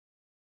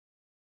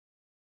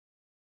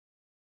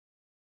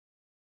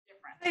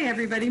Hi,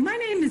 everybody. My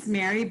name is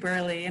Mary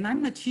Burley, and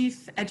I'm the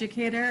Chief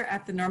Educator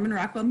at the Norman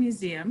Rockwell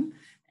Museum.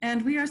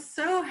 And we are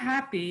so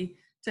happy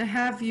to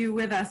have you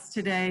with us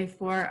today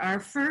for our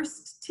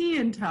first Tea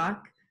and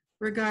Talk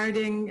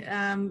regarding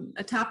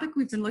a topic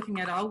we've been looking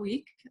at all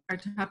week. Our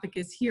topic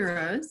is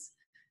heroes.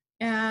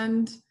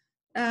 And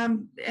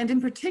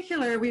in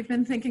particular, we've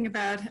been thinking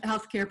about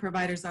healthcare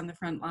providers on the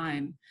front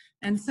line.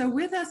 And so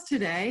with us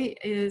today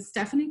is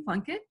Stephanie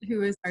Plunkett,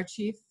 who is our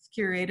Chief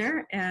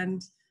Curator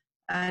and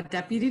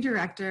Deputy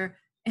Director,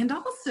 and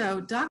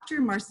also Dr.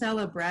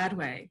 Marcella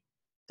Bradway.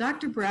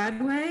 Dr.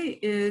 Bradway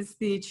is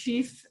the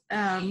Chief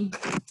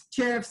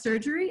Chair of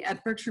Surgery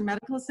at Berkshire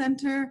Medical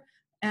Center,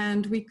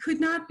 and we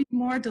could not be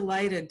more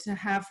delighted to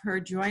have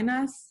her join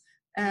us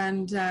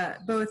and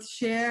both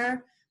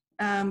share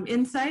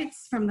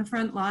insights from the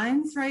front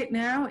lines right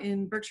now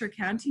in Berkshire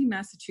County,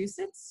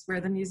 Massachusetts,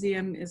 where the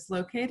museum is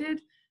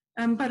located,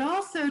 but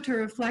also to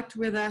reflect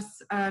with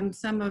us on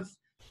some of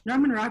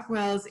Norman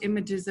Rockwell's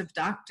images of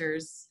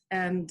doctors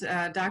and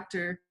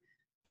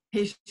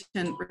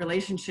doctor-patient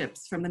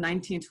relationships from the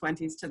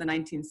 1920s to the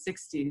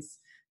 1960s.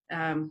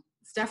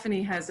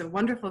 Stephanie has a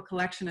wonderful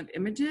collection of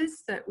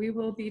images that we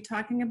will be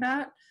talking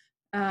about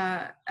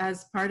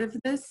as part of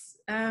this.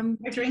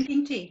 We're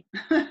drinking tea.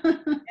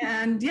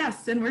 And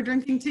yes, and we're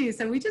drinking tea.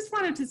 So we just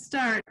wanted to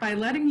start by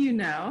letting you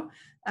know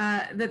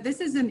that this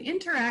is an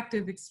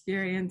interactive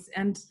experience,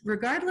 and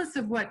regardless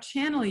of what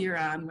channel you're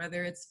on,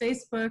 whether it's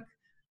Facebook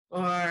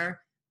or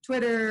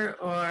Twitter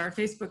or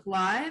Facebook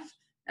Live,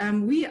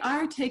 we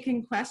are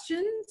taking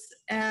questions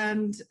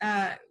and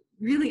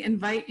really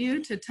invite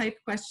you to type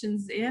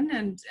questions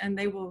in, and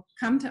they will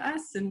come to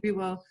us and we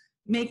will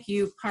make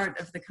you part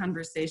of the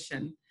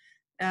conversation.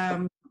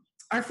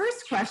 Our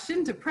first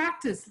question to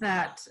practice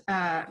that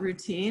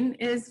routine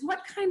is,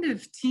 what kind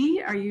of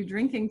tea are you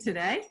drinking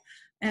today?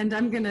 And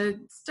I'm going to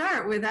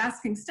start with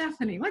asking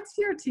Stephanie, what's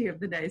your tea of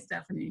the day,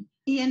 Stephanie?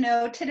 You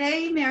know,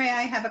 today, Mary,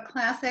 I have a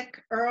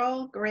classic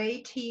Earl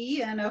Grey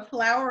tea in a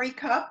flowery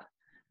cup.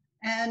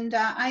 And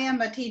I am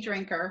a tea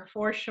drinker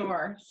for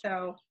sure.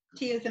 So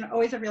tea is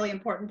always a really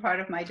important part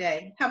of my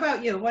day. How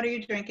about you? What are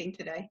you drinking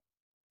today?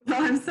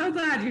 Well, I'm so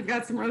glad you've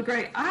got some Earl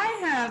Grey. I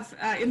have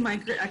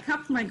a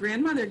cup my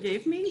grandmother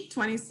gave me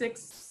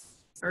 26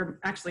 or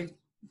actually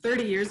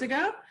 30 years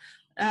ago.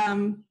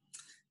 I'm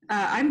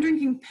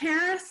drinking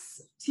Paris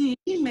tea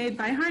made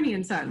by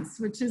Harney & Sons,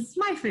 which is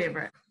my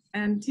favorite.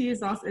 And tea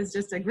is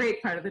just a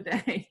great part of the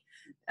day.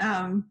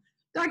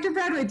 Dr.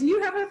 Bradway, do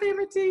you have a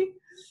favorite tea?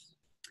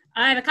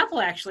 I have a couple,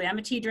 actually. I'm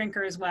a tea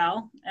drinker as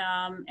well.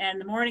 And in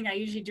the morning, I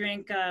usually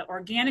drink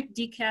organic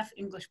decaf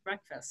English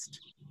breakfast.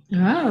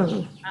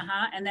 Oh.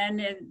 And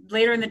then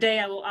later in the day,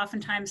 I will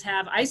oftentimes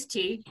have iced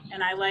tea,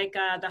 and I like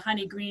the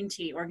honey green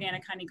tea,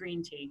 organic honey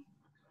green tea.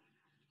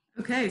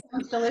 Okay.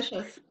 Sounds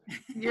delicious.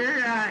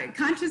 You're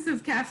conscious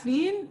of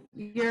caffeine.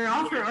 You're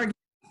all for organic,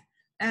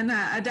 and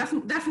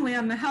definitely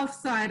on the health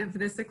side of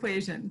this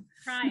equation.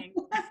 Trying.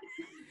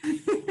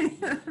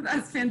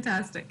 That's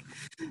fantastic.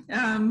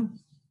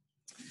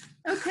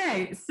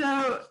 Okay,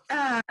 so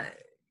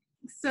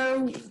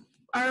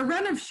our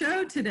run of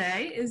show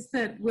today is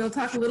that we'll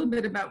talk a little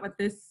bit about what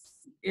this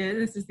is.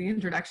 This is the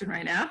introduction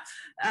right now,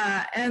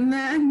 and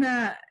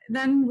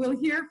then we'll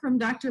hear from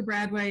Dr.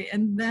 Bradway,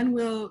 and then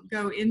we'll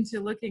go into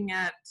looking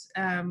at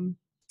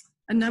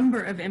a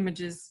number of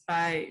images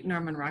by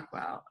Norman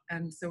Rockwell,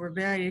 and so we're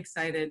very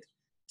excited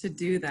to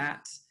do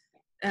that.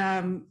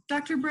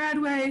 Dr.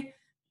 Bradway,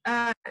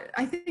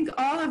 I think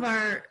all of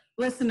our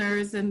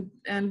listeners and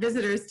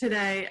visitors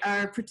today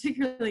are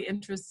particularly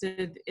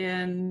interested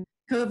in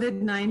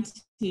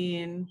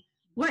COVID-19,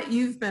 what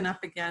you've been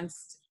up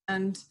against,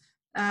 and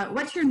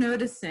what you're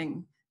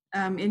noticing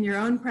in your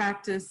own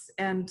practice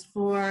and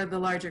for the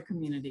larger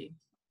community.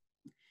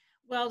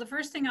 Well, the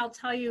first thing I'll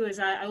tell you is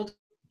I will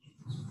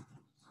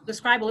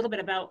describe a little bit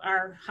about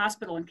our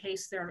hospital in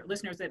case there are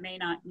listeners that may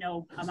not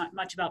know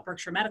much about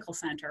Berkshire Medical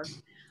Center.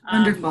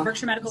 Wonderful.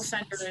 Berkshire Medical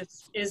Center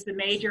is the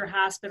major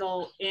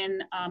hospital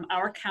in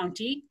our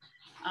county,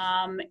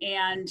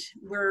 and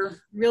we're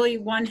really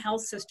one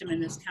health system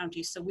in this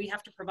county, so we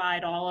have to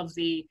provide all of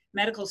the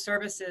medical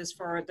services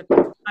for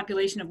the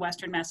population of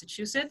Western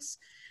Massachusetts.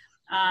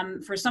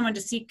 For someone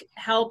to seek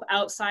help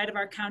outside of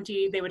our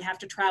county, they would have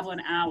to travel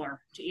an hour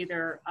to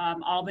either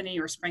Albany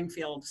or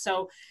Springfield.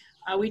 So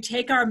we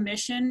take our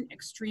mission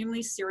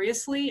extremely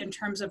seriously in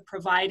terms of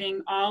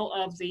providing all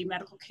of the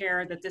medical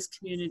care that this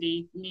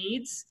community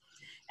needs.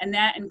 And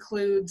that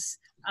includes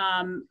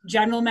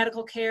general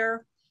medical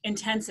care,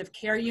 intensive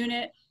care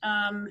unit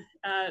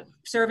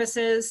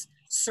services,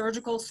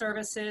 surgical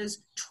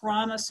services,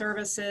 trauma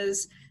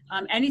services,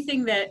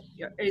 anything that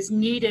is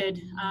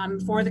needed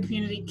for the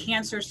community,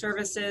 cancer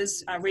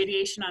services,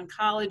 radiation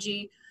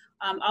oncology,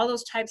 all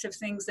those types of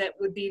things that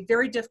would be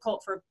very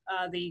difficult for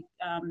the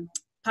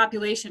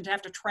population to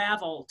have to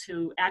travel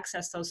to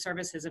access those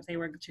services if they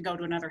were to go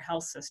to another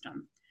health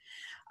system.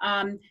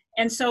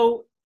 And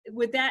so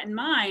with that in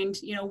mind,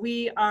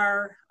 we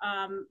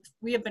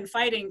have been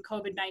fighting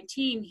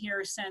COVID-19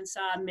 here since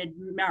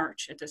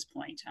mid-March at this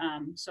point.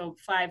 So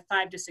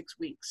five to 6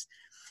 weeks.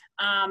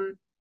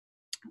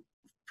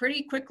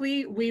 Pretty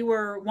quickly, we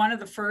were one of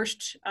the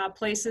first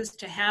places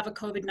to have a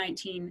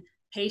COVID-19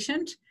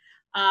 patient.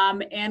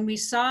 And we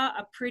saw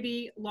a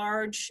pretty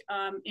large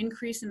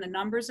increase in the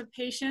numbers of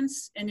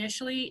patients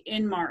initially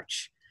in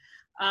March.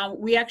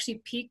 We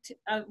actually peaked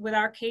with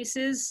our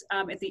cases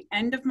at the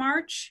end of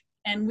March,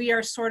 and we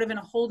are sort of in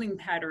a holding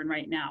pattern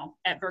right now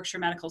at Berkshire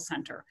Medical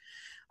Center.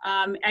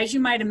 As you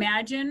might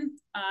imagine,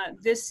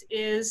 this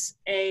is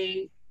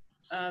a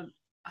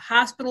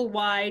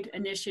hospital-wide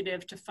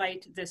initiative to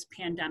fight this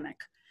pandemic.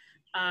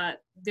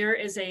 There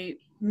is a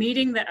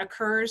meeting that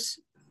occurs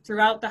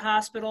throughout the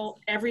hospital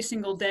every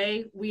single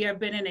day. We have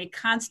been in a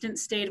constant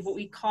state of what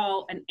we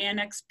call an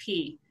Annex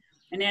P.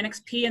 An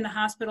Annex P in the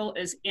hospital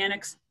is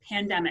Annex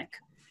Pandemic.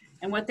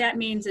 And what that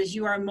means is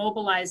you are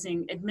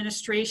mobilizing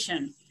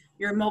administration,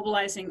 you're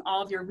mobilizing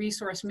all of your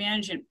resource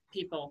management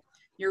people,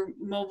 you're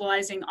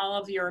mobilizing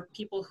all of your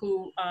people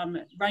who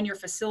run your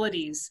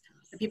facilities,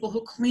 the people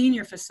who clean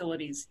your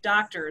facilities,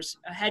 doctors,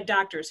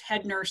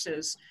 head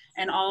nurses,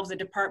 and all of the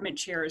department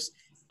chairs,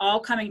 all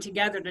coming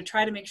together to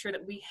try to make sure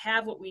that we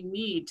have what we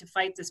need to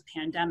fight this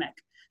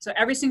pandemic. So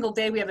every single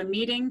day we have a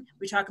meeting,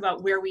 we talk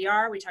about where we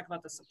are, we talk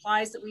about the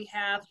supplies that we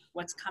have,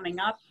 what's coming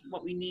up,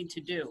 what we need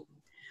to do.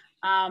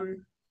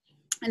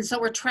 And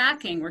so we're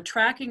tracking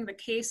the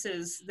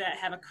cases that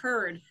have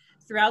occurred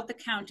throughout the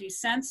county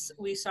since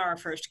we saw our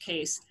first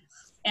case.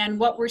 And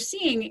what we're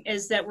seeing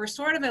is that we're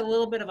sort of at a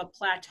little bit of a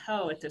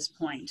plateau at this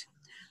point.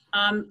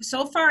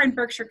 So far in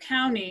Berkshire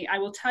County, I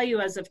will tell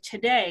you as of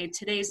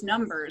today's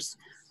numbers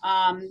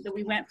that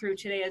we went through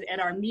today at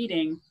our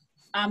meeting,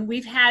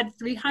 we've had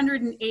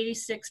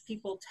 386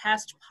 people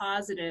test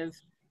positive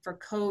for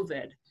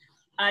COVID.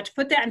 To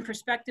put that in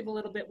perspective a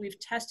little bit, we've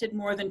tested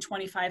more than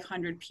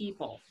 2,500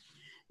 people.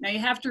 Now you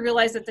have to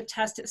realize that the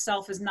test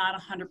itself is not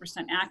 100%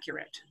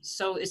 accurate.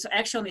 So it's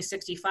actually only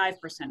 65%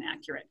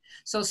 accurate.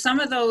 So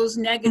some of those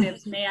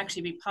negatives may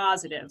actually be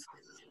positive,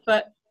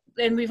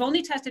 and we've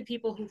only tested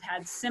people who've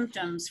had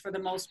symptoms for the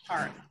most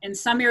part. In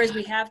some areas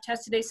we have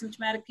tested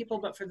asymptomatic people,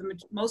 but for the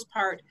most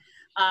part,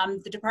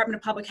 the Department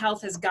of Public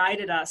Health has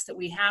guided us that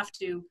we have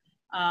to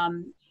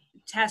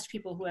test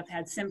people who have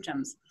had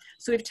symptoms.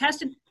 So we've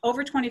tested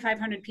over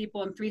 2,500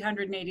 people and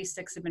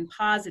 386 have been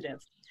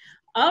positive.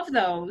 Of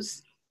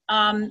those,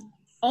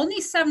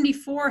 only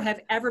 74 have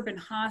ever been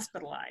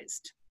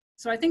hospitalized.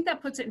 So I think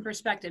that puts it in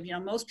perspective.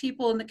 Most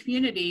people in the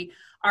community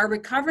are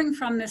recovering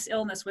from this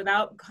illness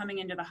without coming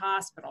into the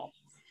hospital.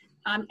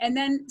 And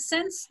then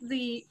since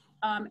the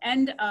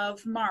end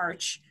of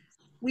March,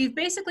 we've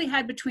basically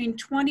had between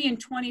 20 and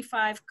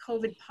 25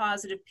 COVID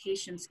positive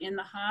patients in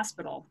the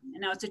hospital.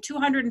 And now it's a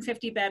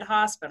 250 bed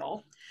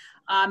hospital.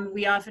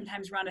 We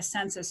oftentimes run a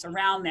census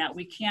around that.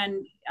 We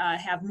can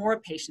have more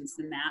patients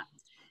than that.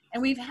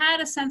 And we've had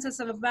a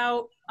census of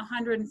about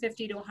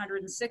 150 to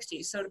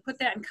 160. So to put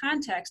that in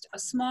context, a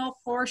small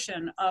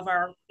portion of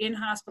our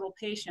in-hospital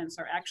patients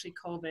are actually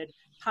COVID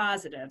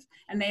positive,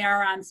 and they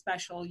are on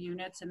special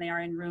units and they are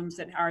in rooms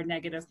that are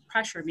negative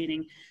pressure,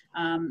 meaning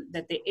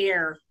that the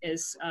air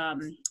is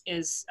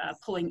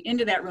pulling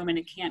into that room and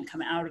it can't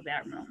come out of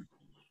that room.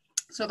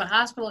 So the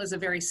hospital is a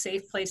very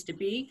safe place to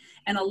be.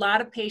 And a lot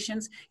of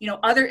patients,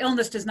 other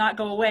illness does not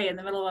go away in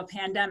the middle of a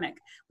pandemic.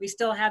 We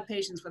still have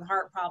patients with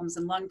heart problems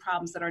and lung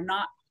problems that are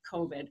not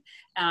COVID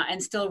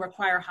and still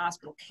require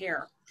hospital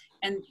care.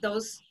 And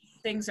those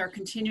things are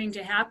continuing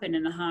to happen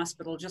in the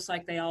hospital just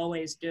like they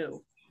always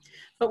do.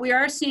 But we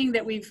are seeing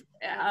that we've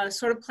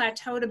sort of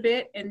plateaued a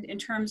bit in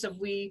terms of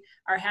we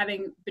are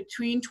having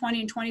between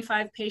 20 and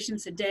 25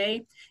 patients a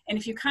day. And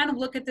if you kind of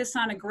look at this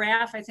on a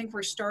graph, I think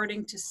we're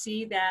starting to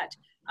see that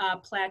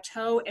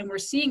plateau, and we're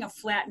seeing a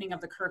flattening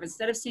of the curve.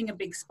 Instead of seeing a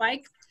big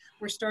spike,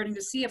 we're starting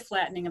to see a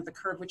flattening of the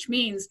curve, which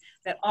means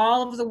that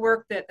all of the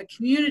work that the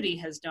community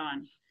has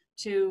done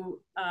to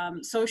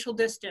social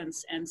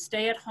distance and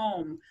stay at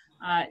home,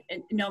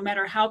 no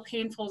matter how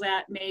painful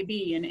that may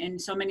be in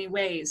so many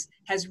ways,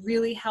 has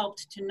really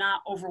helped to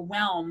not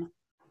overwhelm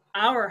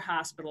our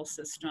hospital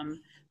system.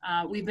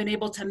 We've been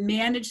able to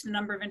manage the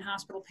number of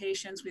in-hospital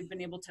patients. We've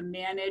been able to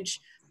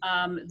manage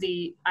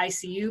the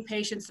ICU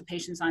patients, the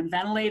patients on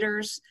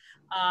ventilators,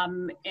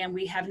 and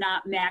we have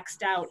not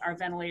maxed out our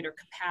ventilator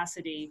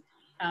capacity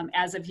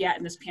as of yet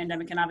in this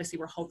pandemic, and obviously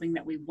we're hoping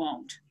that we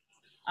won't.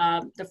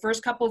 The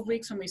first couple of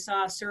weeks when we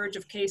saw a surge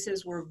of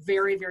cases were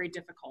very, very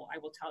difficult, I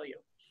will tell you.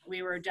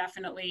 We were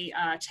definitely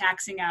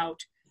taxing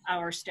out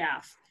our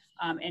staff,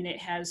 and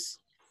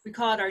we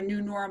call it our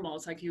new normal.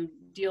 It's like you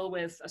deal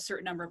with a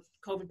certain number of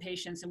COVID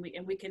patients and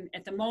we can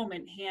at the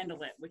moment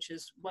handle it, which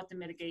is what the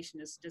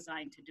mitigation is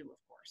designed to do, of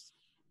course.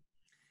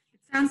 It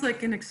sounds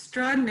like an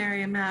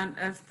extraordinary amount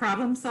of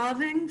problem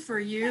solving for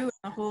you and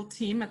the whole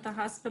team at the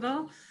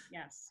hospital.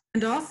 Yes.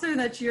 And also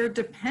that you're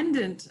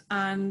dependent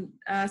on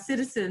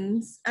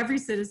citizens, every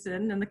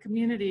citizen in the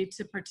community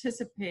to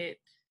participate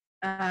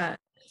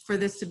for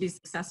this to be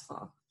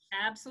successful.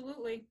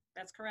 Absolutely,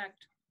 that's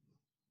correct.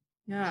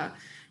 Yeah.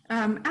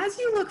 As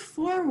you look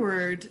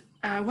forward,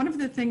 one of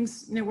the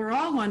things we're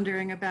all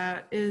wondering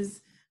about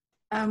is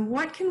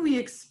what can we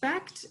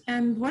expect,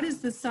 and what is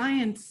the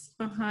science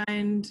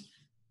behind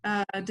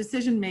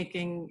decision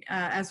making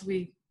as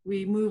we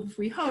move,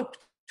 we hope,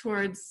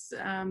 towards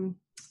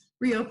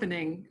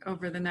reopening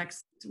over the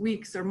next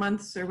weeks or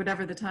months or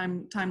whatever the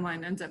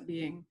timeline ends up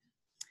being?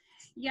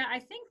 Yeah, I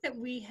think that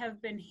we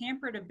have been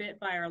hampered a bit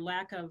by our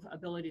lack of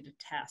ability to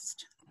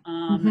test.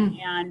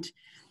 And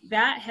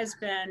that has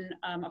been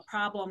a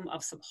problem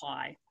of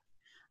supply.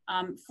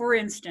 For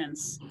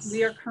instance,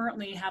 we are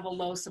currently have a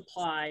low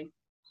supply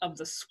of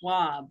the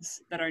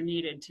swabs that are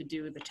needed to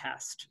do the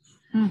test.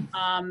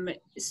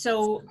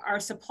 So our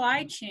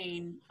supply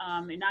chain,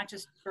 and not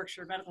just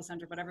Berkshire Medical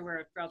Center, but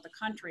everywhere throughout the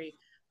country,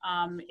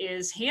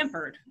 is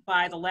hampered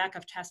by the lack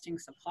of testing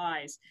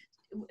supplies.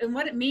 And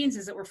what it means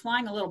is that we're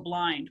flying a little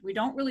blind. We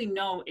don't really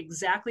know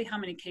exactly how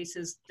many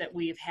cases that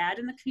we've had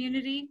in the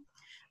community.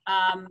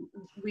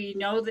 We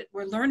know that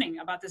we're learning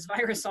about this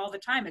virus all the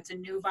time. It's a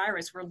new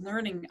virus. We're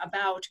learning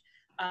about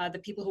the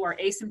people who are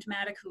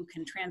asymptomatic, who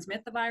can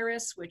transmit the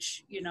virus,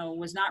 which, you know,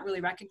 was not really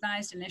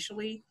recognized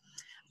initially.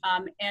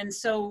 And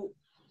so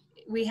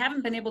we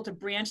haven't been able to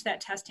branch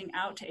that testing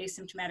out to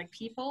asymptomatic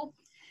people.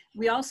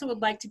 We also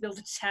would like to be able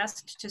to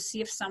test to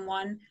see if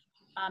someone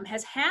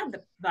has had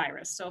the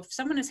virus. So if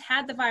someone has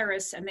had the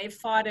virus and they've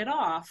fought it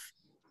off,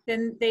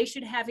 then they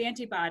should have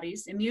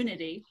antibodies,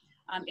 immunity,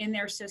 in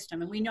their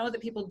system. And we know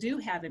that people do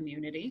have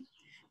immunity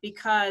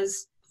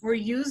because we're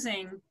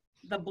using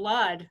the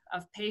blood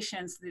of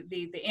patients,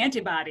 the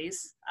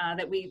antibodies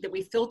that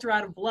we filter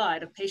out of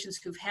blood of patients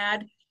who've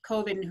had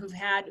COVID and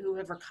who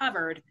have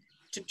recovered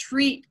to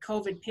treat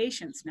COVID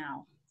patients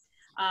now.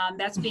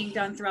 That's being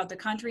done throughout the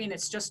country, and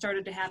it's just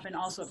started to happen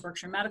also at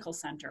Berkshire Medical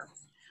Center.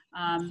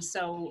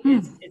 So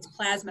it's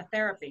plasma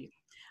therapy.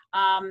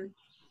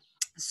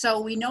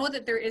 So we know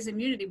that there is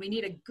immunity. We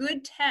need a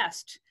good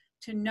test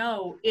to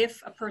know if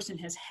a person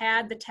has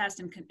had the test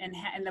and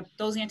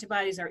those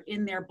antibodies are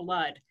in their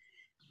blood.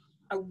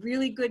 A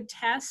really good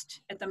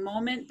test at the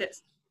moment that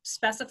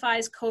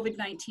specifies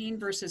COVID-19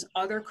 versus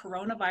other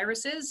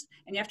coronaviruses.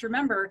 And you have to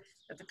remember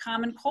that the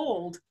common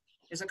cold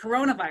is a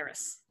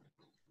coronavirus.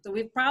 So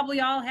we've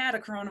probably all had a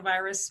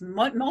coronavirus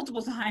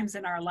multiple times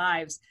in our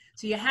lives.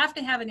 So you have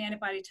to have an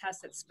antibody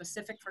test that's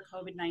specific for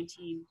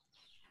COVID-19.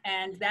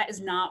 And that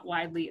is not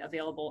widely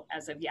available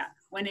as of yet.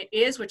 When it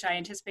is, which I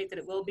anticipate that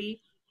it will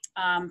be,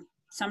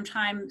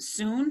 sometime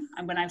soon,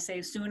 and when I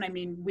say soon, I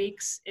mean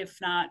weeks, if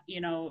not, you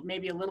know,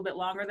 maybe a little bit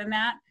longer than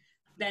that,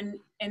 then,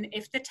 and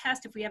if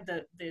we have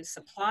the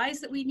supplies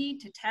that we need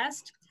to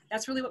test,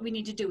 that's really what we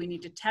need to do. We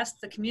need to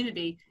test the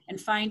community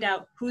and find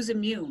out who's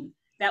immune.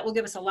 That will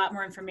give us a lot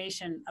more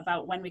information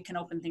about when we can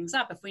open things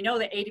up. If we know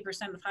that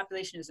 80% of the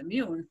population is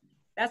immune,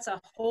 that's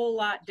a whole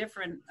lot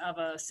different of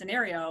a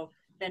scenario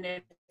than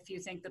if you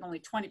think that only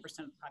 20%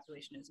 of the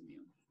population is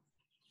immune.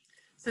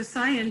 So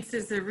science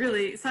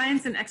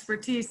and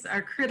expertise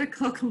are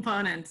critical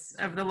components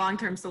of the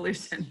long-term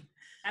solution.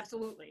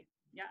 Absolutely.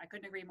 Yeah, I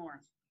couldn't agree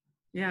more.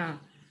 Yeah.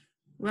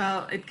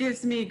 Well, it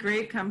gives me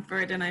great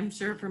comfort, and I'm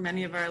sure for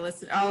many of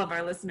all of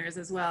our listeners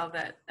as well,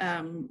 that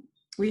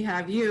we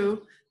have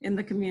you in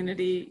the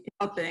community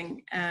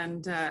helping,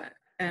 and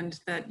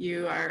that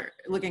you are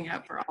looking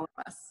out for all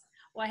of us.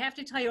 Well, I have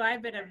to tell you,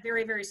 I've been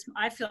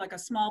I feel like a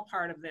small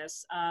part of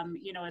this.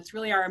 You know, it's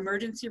really our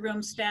emergency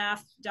room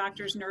staff,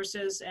 doctors,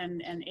 nurses,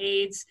 and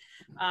aides,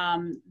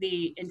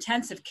 the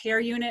intensive care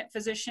unit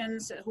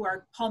physicians who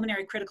are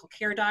pulmonary critical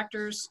care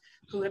doctors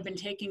who have been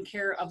taking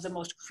care of the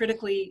most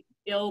critically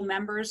ill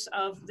members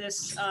of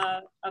this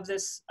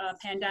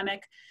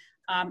pandemic.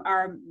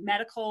 Our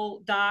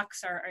medical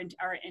docs, our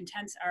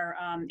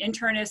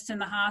internists in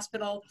the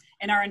hospital,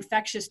 and our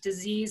infectious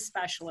disease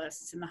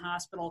specialists in the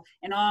hospital,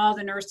 and all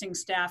the nursing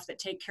staff that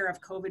take care of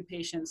COVID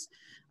patients.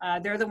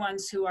 They're the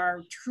ones who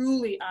are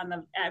truly on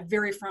the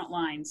very front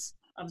lines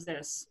of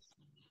this.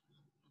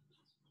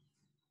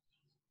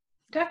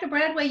 Dr.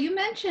 Bradway, you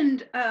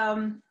mentioned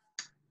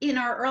in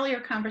our earlier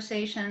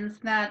conversations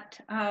that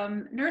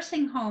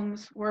nursing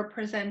homes were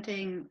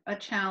presenting a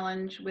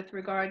challenge with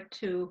regard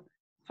to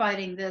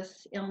fighting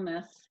this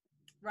illness.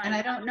 Right. And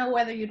I don't know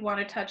whether you'd want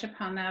to touch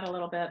upon that a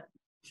little bit.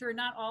 Sure,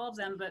 not all of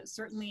them, but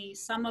certainly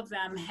some of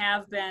them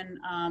have been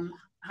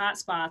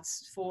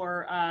hotspots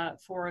for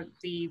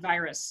the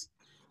virus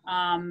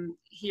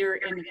here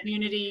in the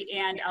community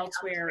and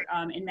elsewhere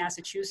in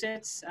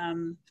Massachusetts.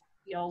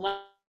 You know,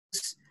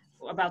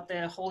 about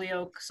the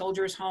Holyoke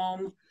Soldiers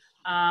Home.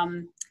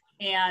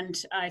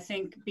 And I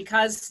think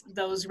because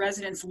those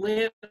residents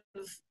live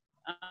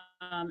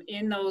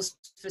in those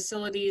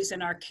facilities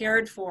and are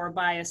cared for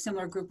by a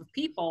similar group of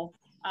people,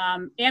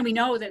 and we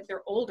know that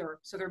they're older,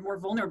 so they're more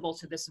vulnerable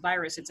to this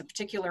virus. It's a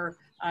particular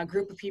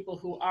group of people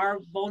who are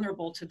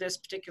vulnerable to this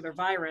particular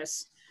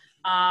virus.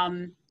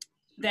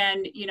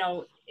 Then, you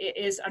know, it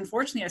is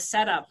unfortunately a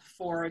setup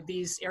for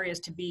these areas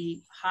to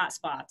be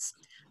hotspots.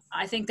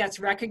 I think that's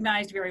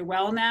recognized very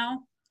well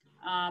now.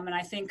 And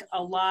I think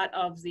a lot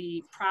of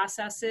the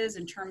processes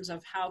in terms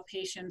of how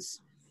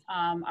patients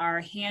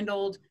are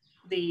handled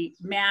the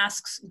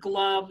masks,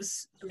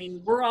 gloves. I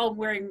mean, we're all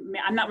wearing,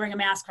 I'm not wearing a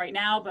mask right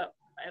now, but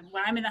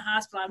when I'm in the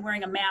hospital, I'm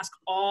wearing a mask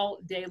all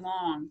day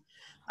long.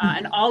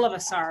 And all of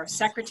us are,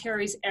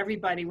 secretaries,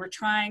 everybody. We're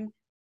trying,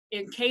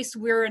 in case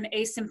we're an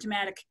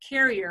asymptomatic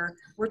carrier,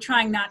 we're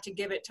trying not to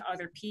give it to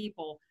other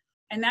people.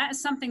 And that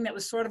is something that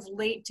was sort of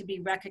late to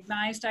be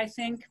recognized, I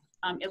think,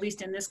 at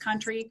least in this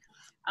country.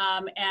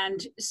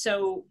 And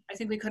so I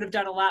think we could have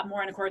done a lot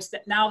more. And of course,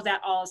 that now that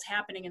all is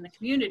happening in the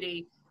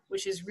community,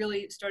 which is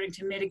really starting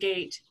to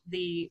mitigate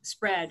the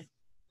spread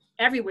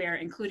everywhere,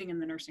 including in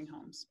the nursing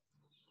homes.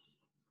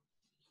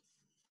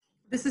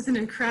 This is an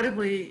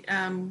incredibly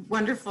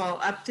wonderful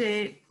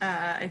update.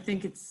 I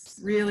think it's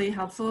really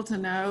helpful to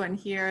know and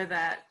hear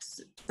that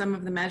some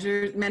of the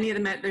measures,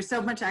 there's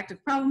so much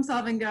active problem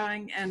solving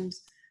going, and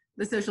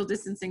the social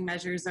distancing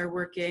measures are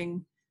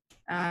working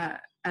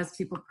as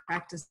people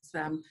practice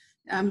them.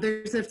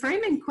 There's a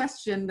framing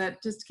question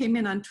that just came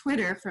in on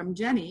Twitter from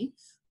Jenny.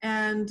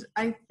 And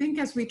I think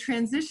as we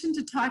transition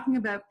to talking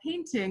about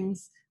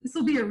paintings, this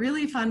will be a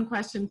really fun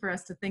question for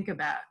us to think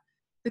about.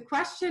 The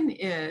question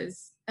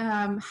is,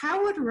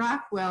 how would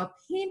Rockwell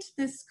paint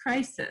this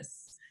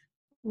crisis?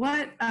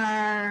 What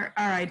are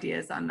our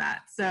ideas on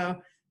that?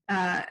 So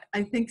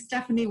I think,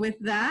 Stephanie, with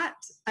that,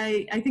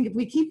 I think if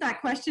we keep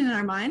that question in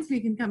our minds, we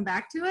can come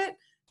back to it.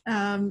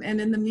 And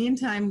in the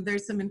meantime,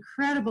 there's some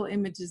incredible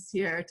images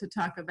here to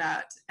talk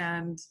about.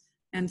 And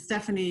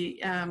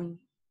Stephanie,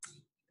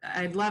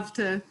 I'd love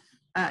to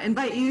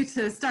invite you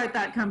to start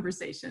that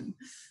conversation.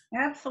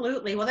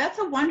 Absolutely. Well, that's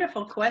a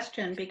wonderful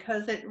question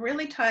because it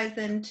really ties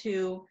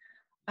into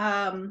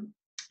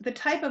the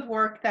type of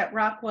work that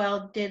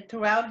Rockwell did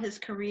throughout his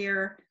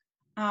career,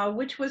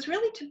 which was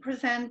really to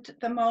present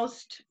the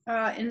most,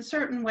 in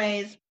certain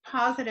ways,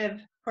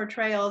 positive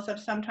portrayals of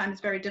sometimes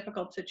very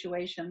difficult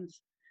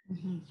situations.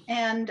 Mm-hmm.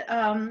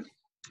 And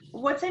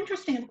what's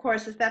interesting, of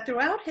course, is that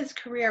throughout his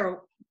career,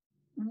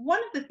 one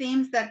of the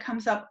themes that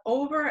comes up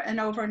over and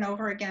over and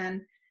over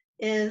again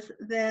is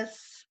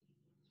this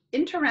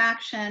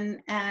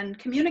interaction and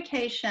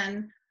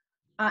communication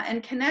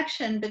and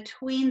connection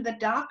between the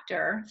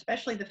doctor,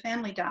 especially the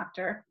family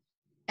doctor,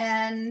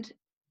 and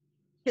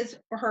his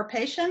or her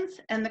patients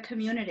and the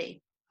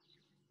community.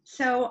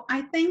 So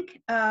I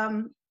think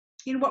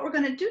what we're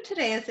going to do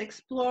today is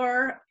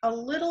explore a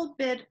little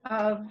bit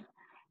of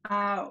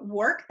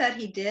work that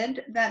he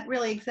did that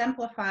really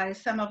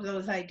exemplifies some of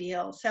those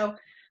ideals. So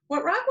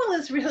what Rockwell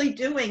is really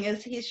doing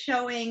is he's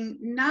showing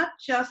not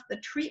just the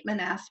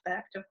treatment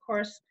aspect, of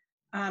course,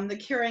 the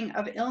curing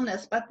of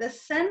illness, but the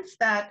sense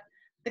that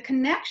the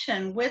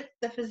connection with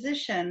the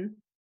physician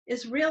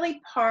is really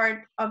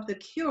part of the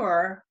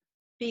cure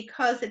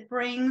because it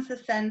brings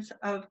a sense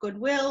of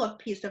goodwill, of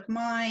peace of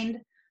mind,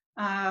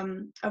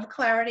 of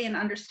clarity and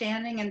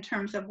understanding in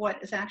terms of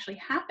what is actually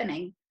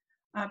happening.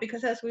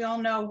 Because as we all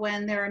know,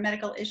 when there are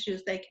medical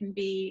issues, they can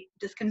be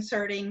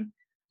disconcerting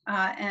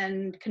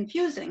and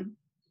confusing.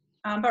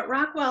 But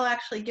Rockwell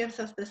actually gives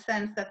us the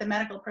sense that the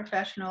medical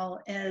professional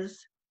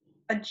is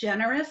a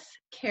generous,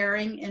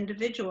 caring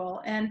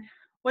individual. And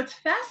what's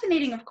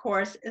fascinating, of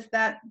course, is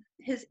that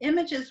his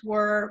images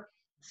were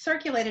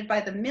circulated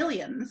by the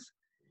millions.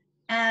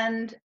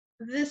 And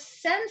this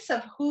sense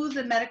of who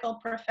the medical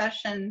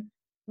profession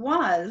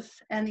was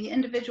and the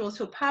individuals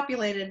who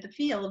populated the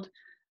field,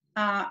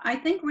 I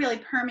think really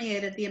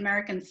permeated the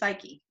American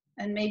psyche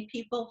and made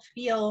people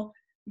feel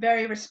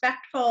very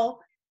respectful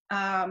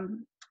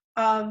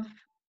of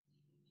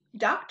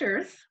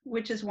doctors,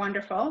 which is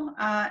wonderful.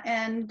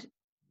 And,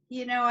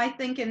 I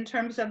think in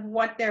terms of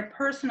what their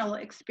personal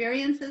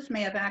experiences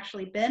may have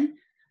actually been,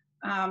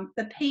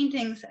 the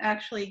paintings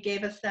actually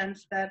gave a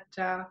sense that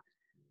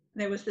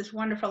there was this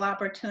wonderful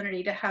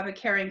opportunity to have a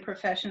caring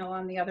professional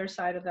on the other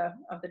side of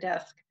the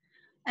desk.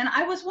 And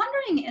I was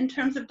wondering, in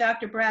terms of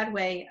Dr.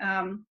 Bradway,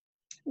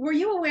 were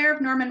you aware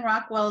of Norman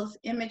Rockwell's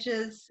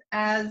images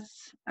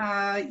as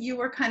you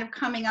were kind of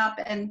coming up?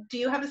 And do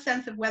you have a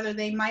sense of whether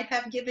they might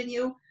have given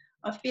you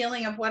a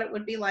feeling of what it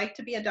would be like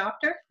to be a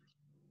doctor?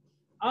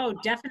 Oh,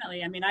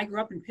 definitely. I mean, I grew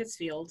up in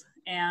Pittsfield,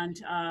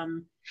 and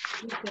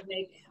we used to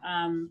make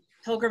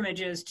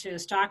pilgrimages to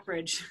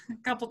Stockbridge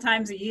a couple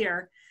times a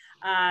year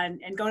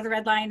and go to the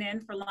Red Lion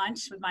Inn for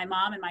lunch with my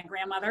mom and my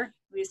grandmother.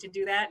 We used to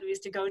do that. We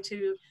used to go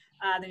to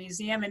the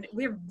museum, and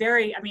we were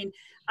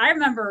I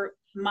remember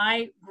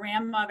my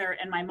grandmother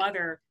and my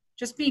mother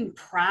just being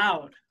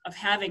proud of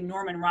having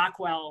Norman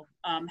Rockwell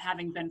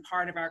having been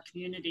part of our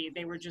community.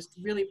 They were just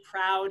really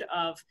proud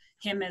of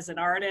him as an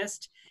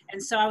artist.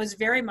 And so I was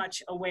very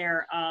much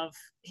aware of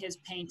his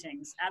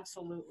paintings,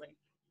 absolutely.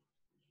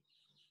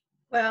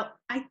 Well,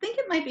 I think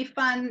it might be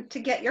fun to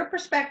get your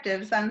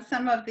perspectives on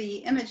some of the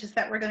images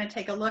that we're going to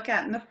take a look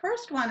at. And the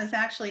first one is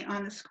actually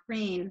on the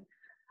screen.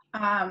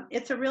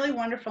 It's a really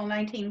wonderful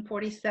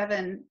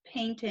 1947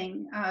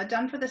 painting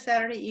done for the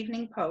Saturday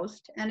Evening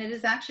Post, and it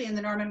is actually in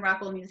the Norman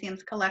Rockwell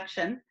Museum's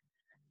collection.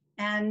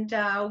 And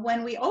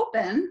when we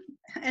open,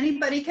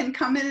 anybody can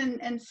come in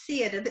and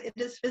see it. It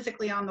is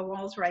physically on the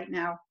walls right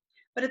now.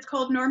 But it's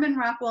called Norman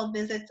Rockwell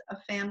Visits a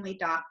Family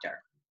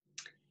Doctor.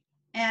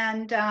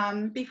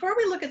 And before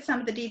we look at some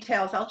of the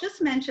details, I'll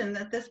just mention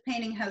that this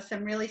painting has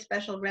some really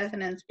special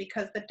resonance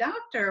because the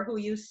doctor who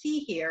you see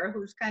here,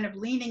 who's kind of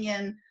leaning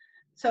in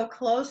so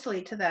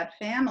closely to that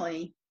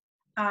family,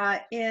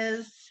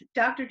 is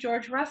Dr.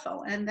 George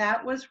Russell. And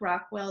that was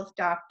Rockwell's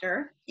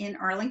doctor in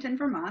Arlington,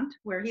 Vermont,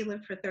 where he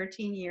lived for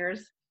 13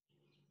 years.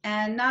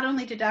 And not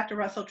only did Dr.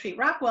 Russell treat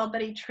Rockwell,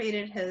 but he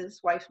treated his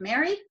wife,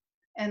 Mary,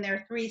 and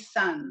their 3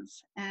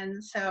 sons.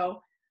 And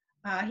so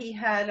he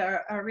had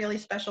a really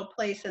special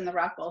place in the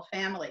Rockwell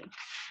family.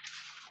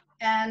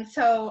 And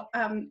so,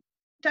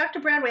 Dr.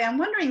 Bradway, I'm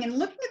wondering, in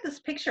looking at this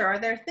picture, are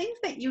there things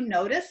that you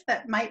notice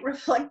that might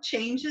reflect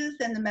changes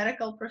in the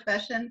medical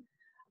profession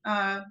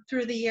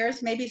through the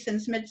years, maybe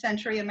since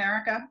mid-century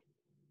America?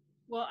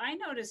 Well, I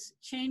notice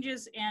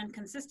changes and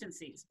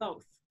consistencies,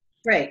 both.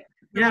 Great.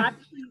 So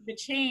obviously the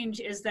change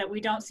is that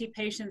we don't see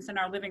patients in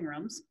our living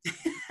rooms.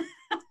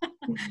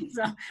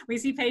 So we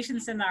see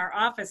patients in our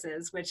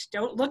offices, which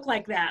don't look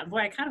like that. Boy,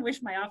 I kind of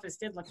wish my office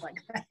did look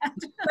like that.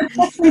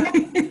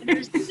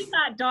 There's usually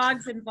not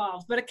dogs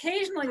involved, but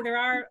occasionally there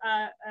are,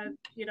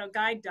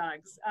 guide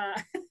dogs.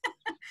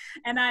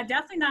 And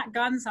definitely not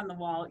guns on the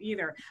wall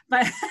either.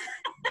 But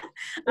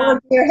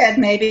Or your head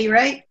maybe,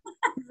 right?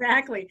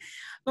 Exactly.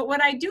 But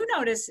what I do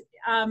notice,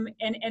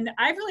 and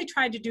I've really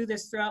tried to do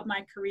this throughout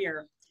my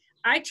career,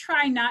 I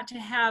try not to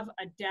have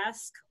a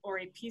desk or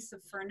a piece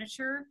of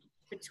furniture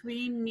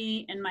between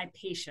me and my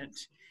patient.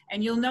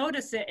 And you'll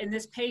notice it in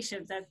this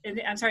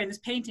in this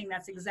painting,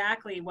 that's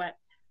exactly what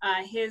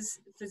his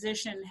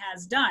physician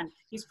has done.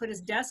 He's put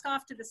his desk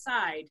off to the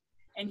side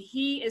and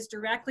he is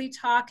directly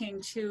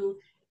talking to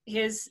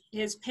his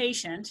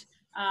patient,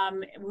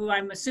 who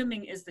I'm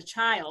assuming is the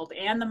child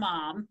and the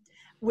mom,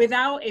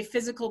 without a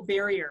physical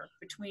barrier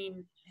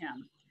between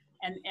him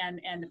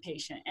and the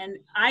patient. And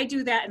I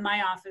do that in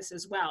my office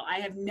as well. I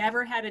have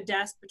never had a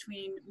desk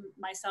between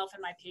myself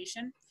and my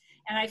patient.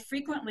 And I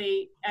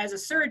frequently, as a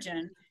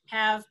surgeon,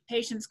 have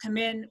patients come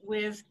in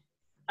with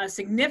a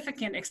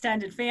significant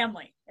extended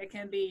family. It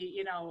can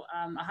be,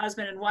 a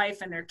husband and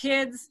wife and their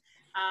kids.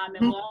 And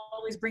we'll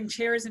always bring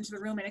chairs into the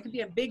room, and it can be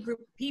a big group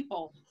of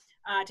people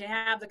to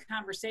have the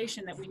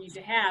conversation that we need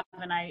to have.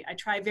 And I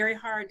try very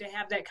hard to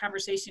have that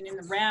conversation in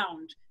the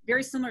round,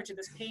 very similar to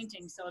this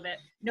painting, so that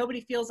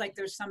nobody feels like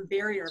there's some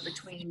barrier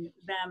between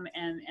them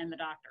and the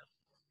doctor.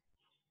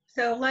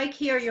 So like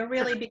here, you're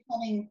really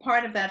becoming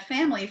part of that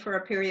family for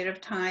a period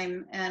of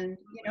time, and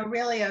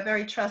really a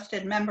very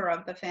trusted member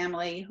of the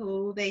family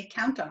who they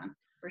count on,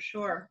 for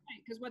sure.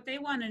 Because what they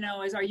want to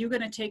know is, are you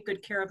going to take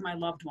good care of my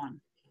loved one?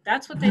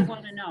 That's what they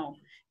want to know.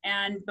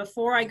 And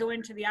before I go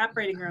into the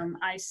operating room,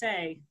 I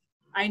say,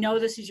 I know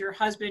this is your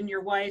husband,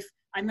 your wife.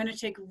 I'm going to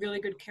take really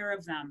good care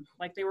of them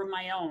like they were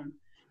my own.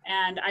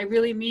 And I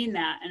really mean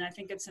that. And I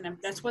think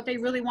that's what they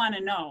really want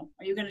to know.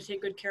 Are you going to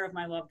take good care of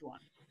my loved one?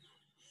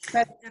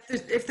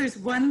 If there's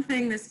one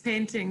thing this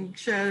painting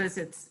shows,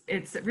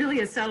 it's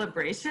really a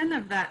celebration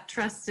of that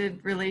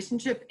trusted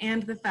relationship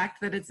and the fact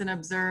that it's an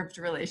observed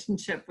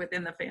relationship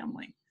within the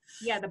family.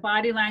 Yeah, the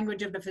body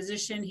language of the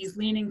physician, he's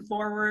leaning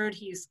forward,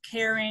 he's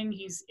caring,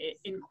 he's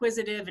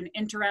inquisitive and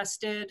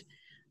interested,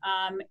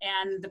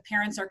 and the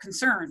parents are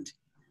concerned.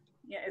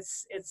 Yeah,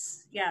 it's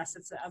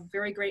a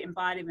very great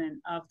embodiment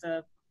of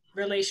the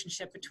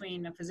relationship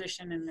between a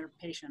physician and their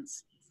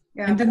patients.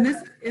 Yeah. And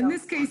in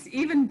this case,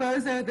 even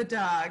Bozo the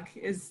dog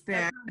is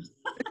there.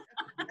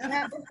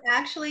 That was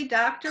actually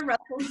Dr.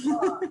 Russell's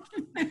dog.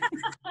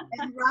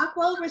 And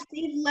Rockwell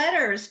received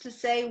letters to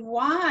say,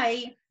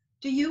 why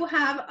do you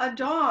have a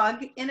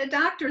dog in a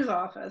doctor's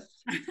office?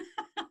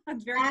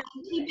 That's very and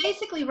he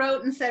basically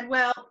wrote and said,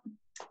 well,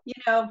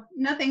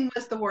 nothing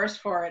was the worse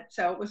for it,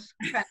 so it was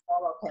kind of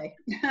all okay.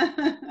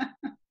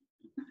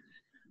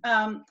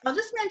 I'll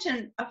just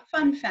mention a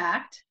fun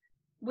fact,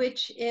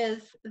 which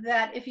is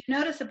that if you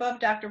notice above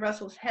Dr.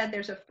 Russell's head,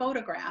 there's a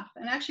photograph.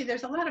 And actually,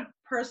 there's a lot of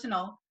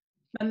personal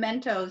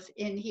mementos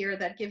in here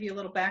that give you a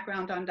little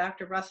background on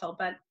Dr. Russell.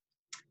 But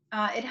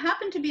it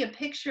happened to be a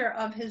picture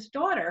of his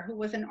daughter, who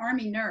was an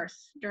Army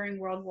nurse during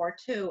World War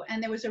II.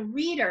 And there was a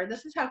reader.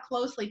 This is how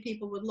closely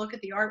people would look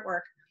at the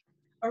artwork.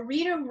 A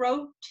reader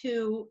wrote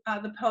to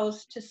the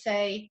Post to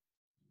say,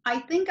 I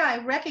think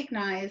I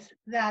recognize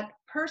that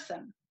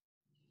person.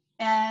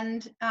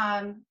 And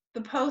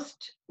the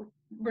Post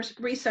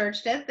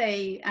researched it.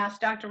 They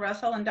asked Dr.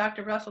 Russell, and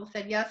Dr. Russell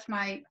said, yes,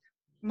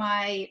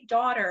 my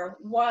daughter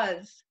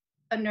was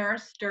a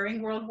nurse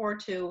during World War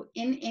II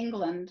in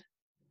England,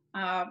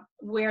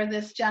 where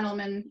this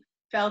gentleman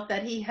felt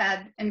that he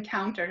had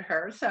encountered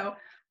her. So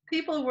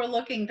people were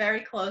looking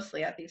very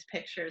closely at these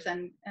pictures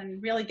and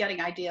really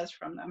getting ideas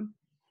from them.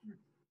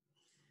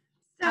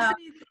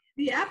 Stephanie,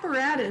 the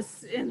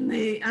apparatus on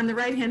the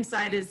right-hand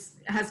side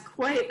has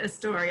quite a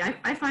story.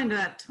 I find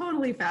that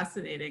totally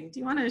fascinating. Do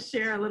you want to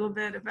share a little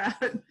bit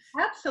about it?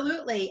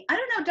 Absolutely. I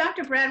don't know,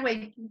 Dr.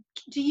 Bradway,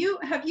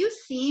 have you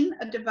seen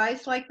a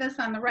device like this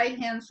on the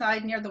right-hand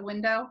side near the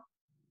window?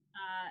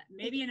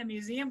 Maybe in a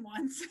museum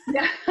once.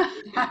 Yeah.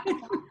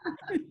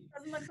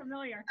 Doesn't look familiar.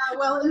 familiar.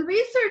 Well, in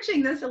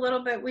researching this a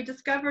little bit, we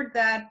discovered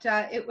that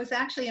it was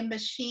actually a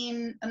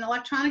machine, an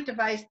electronic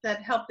device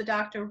that helped the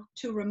doctor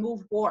to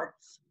remove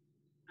warts.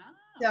 Ah.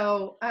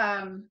 So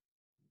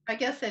I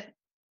guess it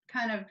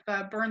kind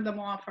of burned them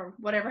off or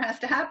whatever has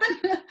to happen.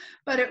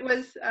 But it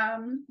was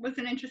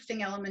an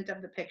interesting element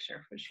of the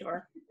picture for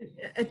sure.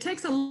 It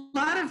takes a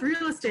lot of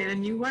real estate,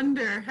 and you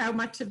wonder how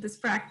much of this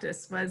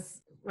practice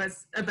was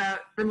about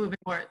removing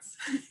warts.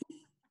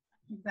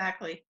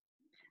 Exactly.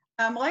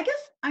 Well, I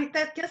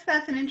guess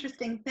that's an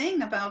interesting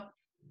thing about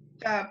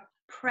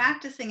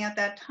practicing at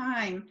that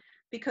time,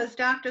 because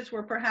doctors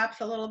were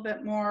perhaps a little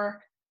bit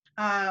more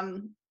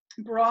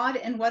broad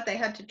in what they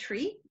had to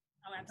treat.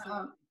 Oh,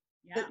 absolutely.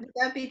 Yeah. Would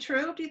that be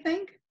true, do you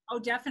think? Oh,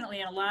 definitely.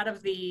 And a lot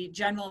of the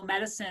general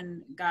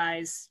medicine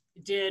guys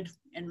did,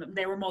 and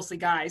they were mostly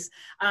guys,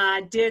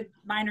 did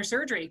minor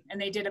surgery, and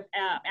they did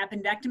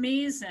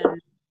appendectomies, and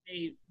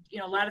they,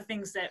 a lot of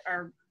things that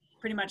are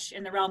pretty much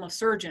in the realm of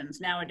surgeons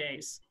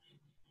nowadays.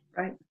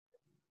 Right.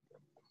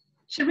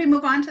 Should we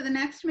move on to the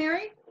next,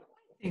 Mary?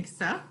 I think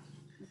so.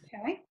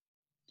 Okay.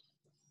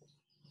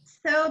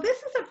 So this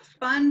is a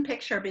fun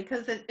picture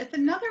because it's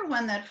another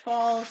one that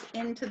falls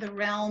into the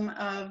realm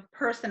of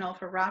personal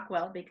for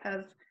Rockwell,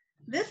 because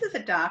this is a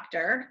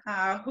doctor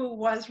who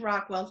was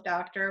Rockwell's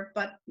doctor,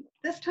 but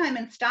this time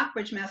in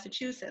Stockbridge,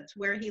 Massachusetts,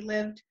 where he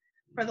lived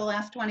for the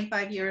last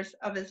 25 years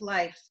of his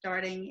life,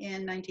 starting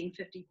in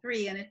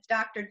 1953, and it's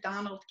Dr.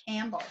 Donald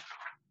Campbell.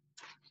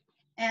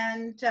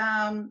 And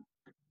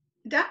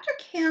Dr.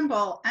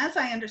 Campbell, as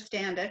I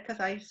understand it,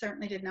 because I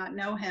certainly did not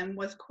know him,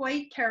 was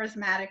quite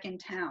charismatic in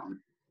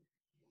town.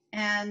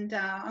 And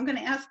I'm going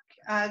to ask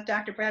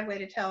Dr. Bradway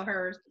to tell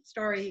her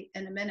story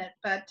in a minute,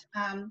 but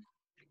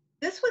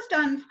this was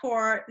done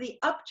for the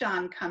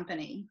Upjohn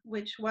Company,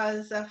 which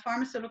was a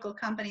pharmaceutical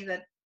company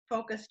that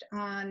focused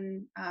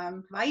on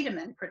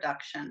vitamin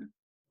production.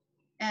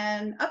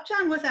 And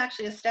Upjohn was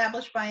actually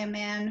established by a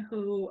man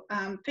who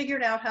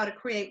figured out how to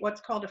create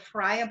what's called a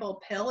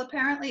friable pill,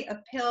 apparently,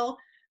 a pill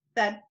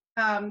that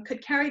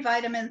could carry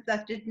vitamins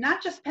that did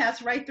not just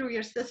pass right through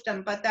your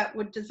system, but that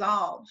would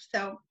dissolve.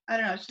 So I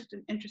don't know, it's just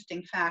an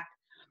interesting fact.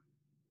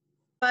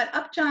 But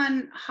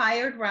Upjohn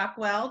hired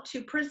Rockwell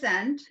to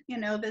present,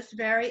 this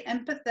very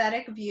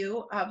empathetic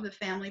view of the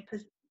family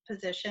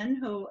physician,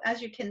 who,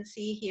 as you can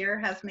see here,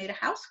 has made a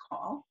house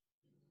call.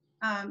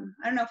 I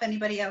don't know if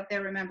anybody out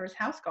there remembers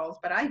house calls,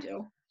 but I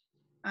do,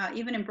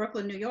 even in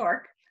Brooklyn, New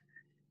York.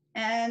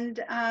 And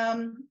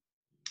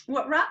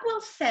what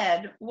Rockwell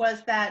said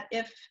was that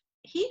if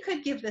he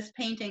could give this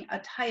painting a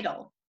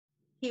title,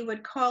 he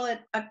would call it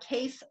A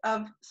Case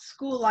of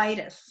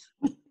Schoolitis.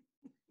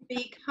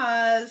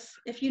 Because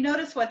if you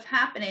notice what's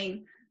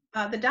happening,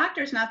 the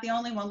doctor's not the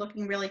only one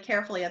looking really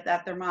carefully at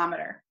that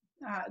thermometer.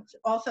 It's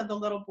also the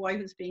little boy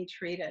who's being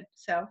treated.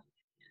 So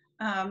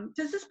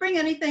does this bring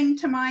anything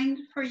to mind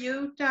for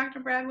you, Dr.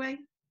 Bradway?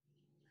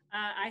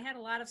 I had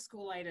a lot of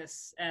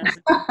schoolitis as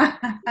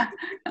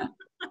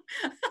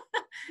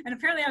and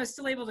apparently I was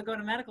still able to go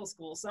to medical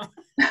school, so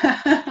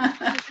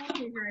thank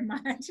you very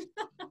much.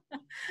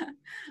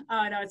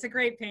 Oh no, it's a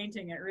great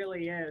painting. It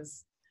really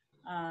is.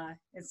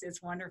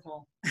 It's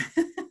wonderful.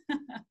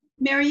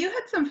 Mary, you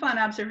had some fun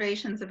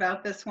observations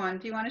about this one.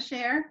 Do you want to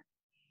share?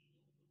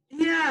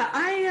 Yeah,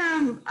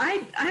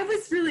 I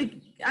was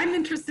I'm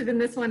interested in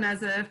this one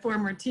as a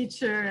former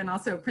teacher and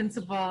also a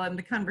principal, and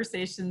the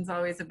conversation's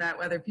always about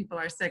whether people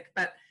are sick.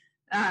 But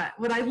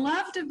what I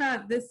loved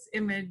about this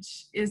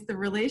image is the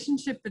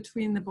relationship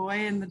between the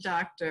boy and the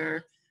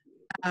doctor.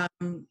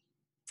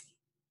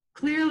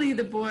 Clearly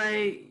the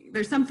boy,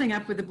 there's something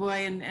up with the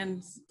boy,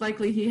 and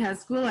likely he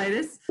has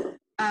schoolitis.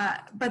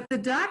 But the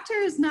doctor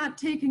is not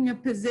taking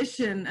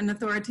an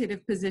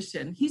authoritative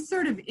position. He's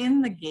sort of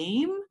in the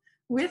game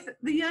with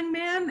the young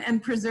man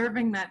and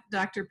preserving that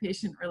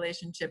doctor-patient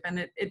relationship. And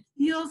it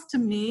feels to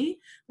me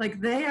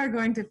like they are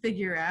going to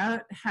figure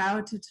out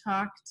how to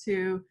talk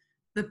to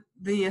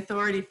the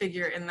authority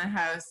figure in the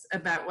house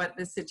about what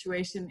this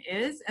situation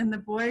is. And the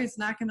boy is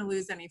not going to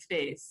lose any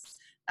face.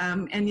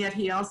 And yet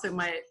he also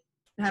might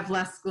have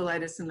less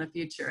schoolitis in the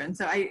future. And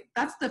so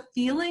that's the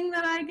feeling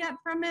that I get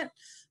from it.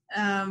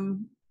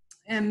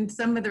 And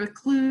some of the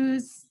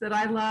clues that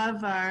I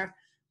love are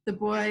the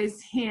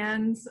boy's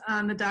hands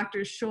on the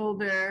doctor's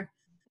shoulder,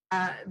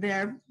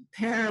 they're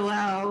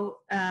parallel,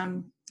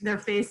 their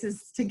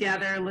faces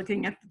together,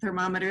 looking at the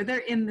thermometer. They're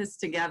in this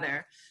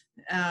together.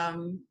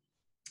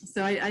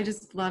 So I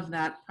just love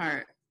that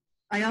part.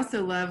 I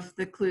also love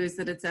the clues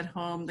that it's at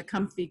home, the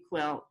comfy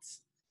quilt.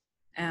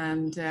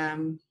 And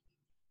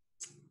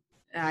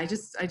I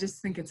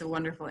just think it's a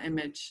wonderful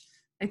image.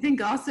 I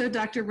think also,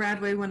 Dr.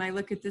 Bradway, when I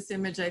look at this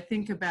image, I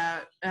think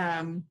about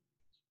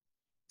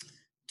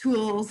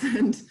tools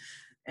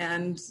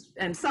and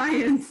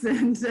science,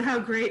 and how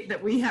great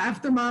that we have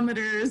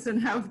thermometers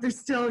and how they're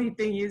still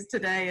being used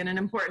today, and an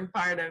important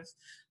part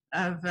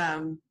of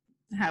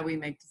how we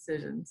make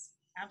decisions.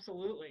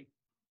 Absolutely.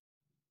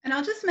 And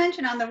I'll just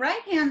mention on the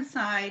right-hand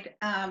side,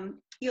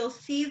 you'll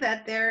see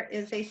that there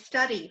is a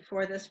study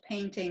for this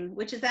painting,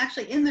 which is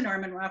actually in the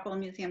Norman Rockwell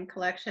Museum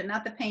collection,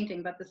 not the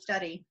painting, but the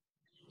study.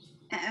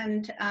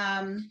 And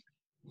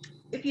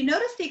if you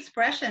notice the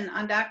expression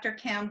on Dr.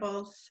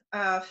 Campbell's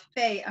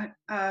face,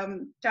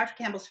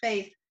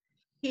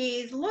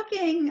 he's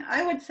looking,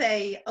 I would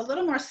say, a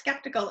little more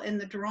skeptical in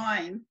the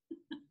drawing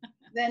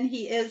than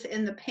he is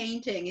in the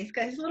painting. He's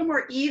a little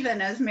more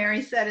even, as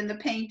Mary said, in the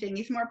painting.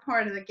 He's more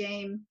part of the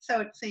game,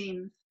 so it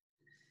seems.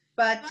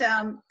 But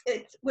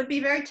it would be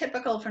very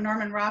typical for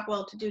Norman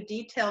Rockwell to do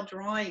detailed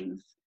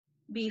drawings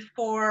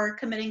before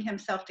committing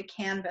himself to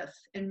canvas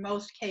in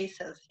most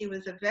cases. He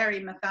was a very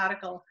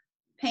methodical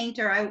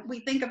painter. We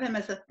think of him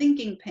as a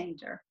thinking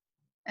painter.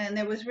 And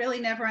there was really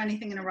never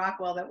anything in a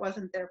Rockwell that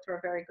wasn't there for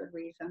a very good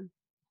reason.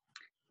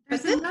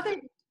 There's another,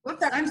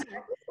 whoops, I'm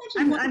sorry.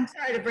 I'm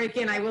sorry to break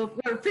in.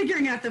 We're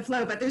figuring out the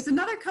flow, but there's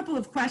another couple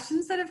of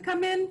questions that have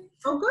come in.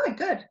 Oh, good,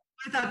 good.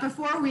 I thought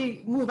before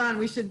we move on,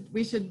 we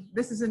should,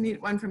 this is a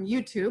neat one from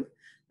YouTube,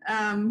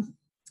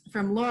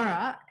 from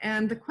Laura.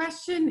 And the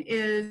question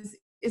is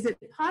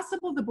it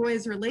possible the boy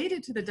is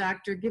related to the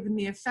doctor given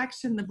the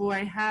affection the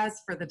boy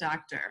has for the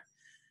doctor?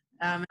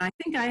 I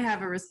think I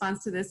have a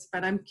response to this,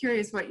 but I'm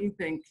curious what you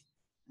think,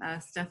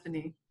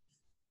 Stephanie.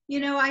 You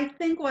know, I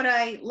think what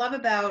I love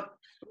about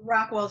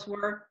Rockwell's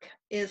work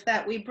is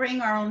that we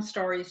bring our own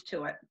stories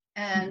to it.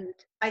 And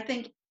I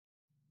think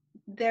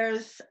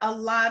there's a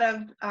lot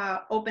of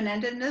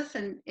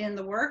open-endedness in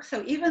the work.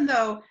 So even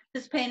though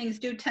his paintings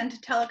do tend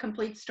to tell a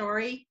complete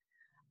story,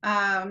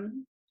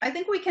 I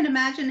think we can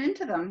imagine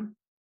into them.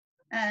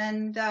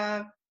 And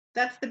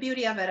that's the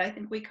beauty of it. I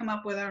think we come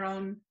up with our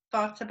own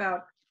thoughts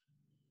about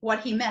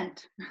what he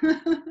meant.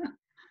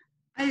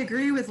 I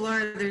agree with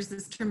Laura. There's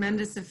this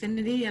tremendous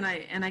affinity, and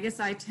I guess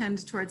I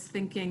tend towards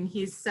thinking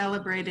he's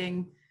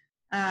celebrating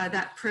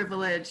that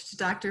privileged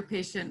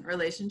doctor-patient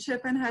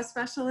relationship and how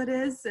special it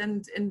is.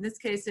 And in this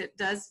case, it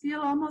does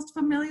feel almost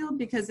familial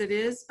because it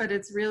is, but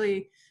it's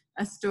really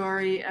a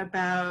story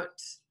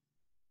about,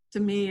 to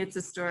me, it's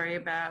a story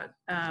about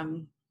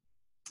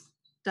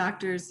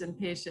doctors and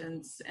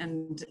patients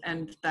and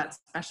that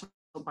special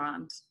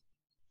bond.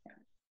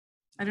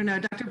 I don't know,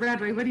 Dr.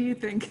 Bradway, what do you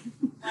think?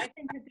 I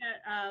think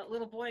that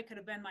little boy could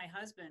have been my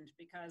husband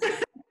because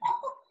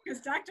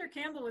Dr.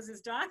 Campbell was his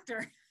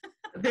doctor.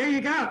 There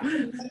you go.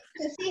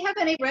 Does he have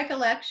any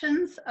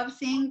recollections of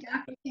seeing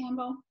Dr.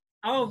 Campbell?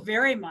 Oh,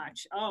 very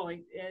much. Oh,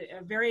 a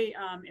very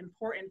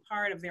important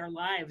part of their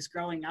lives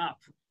growing up.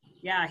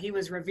 Yeah, he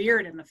was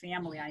revered in the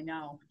family, I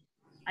know.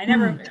 I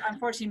never,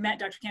 unfortunately, met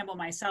Dr. Campbell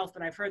myself,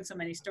 but I've heard so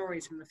many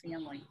stories from the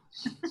family.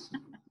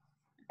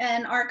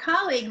 And our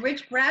colleague,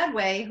 Rich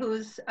Bradway,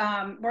 who's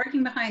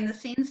working behind the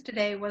scenes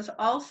today, was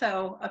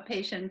also a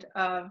patient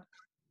of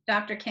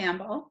Dr.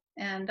 Campbell.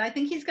 And I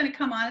think he's going to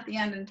come on at the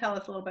end and tell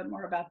us a little bit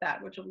more about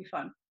that, which will be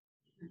fun.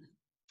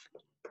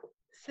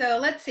 So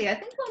let's see, I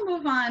think we'll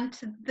move on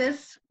to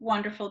this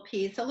wonderful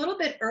piece a little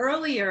bit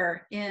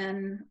earlier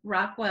in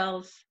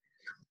Rockwell's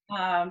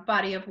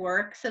body of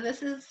work. So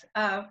this is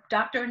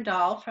Doctor and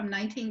Doll from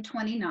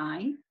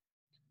 1929.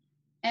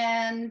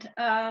 And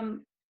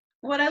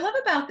what I love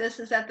about this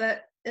is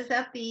that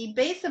the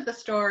base of the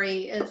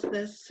story is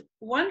this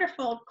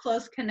wonderful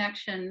close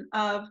connection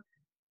of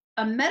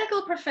a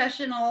medical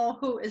professional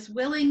who is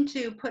willing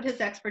to put his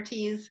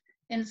expertise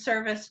in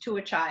service to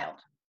a child.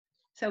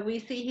 So we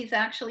see he's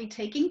actually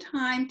taking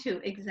time to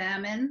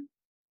examine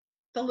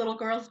the little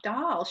girl's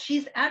doll.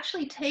 She's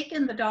actually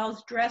taken the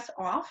doll's dress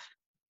off.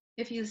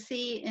 If you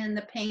see in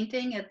the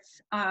painting,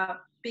 it's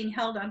being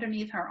held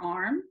underneath her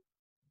arm.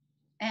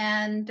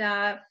 And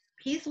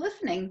he's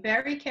listening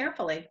very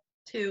carefully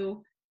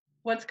to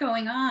what's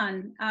going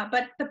on.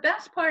 But the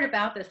best part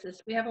about this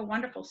is we have a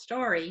wonderful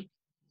story.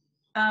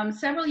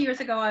 Several years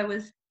ago,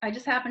 I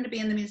just happened to be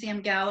in the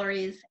museum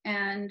galleries,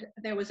 and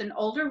there was an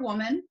older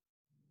woman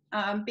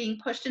being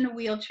pushed in a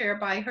wheelchair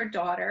by her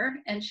daughter,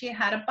 and she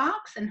had a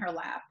box in her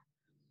lap.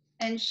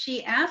 And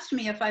she asked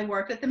me if I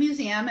worked at the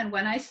museum, and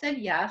when I said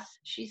yes,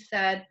 she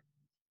said,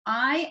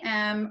 "I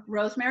am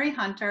Rosemary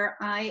Hunter.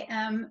 I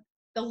am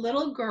the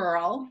little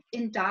girl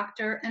in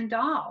Doctor and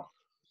Doll.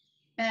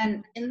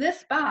 And in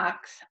this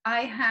box,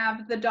 I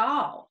have the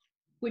doll,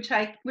 which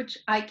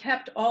I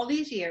kept all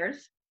these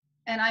years,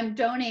 and I'm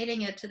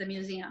donating it to the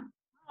museum."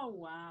 Oh,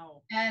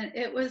 wow. And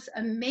it was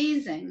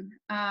amazing.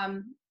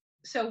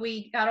 So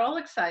we got all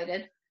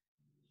excited.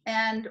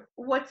 And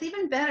what's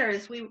even better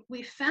is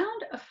we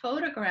found a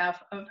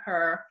photograph of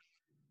her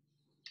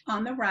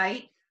on the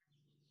right,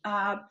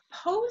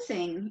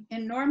 posing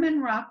in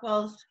Norman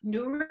Rockwell's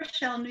New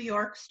Rochelle, New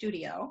York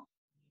studio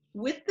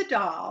with the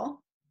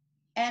doll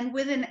and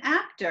with an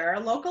actor, a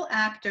local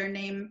actor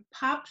named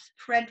Pops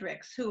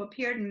Fredericks, who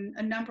appeared in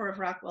a number of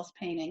Rockwell's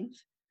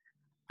paintings.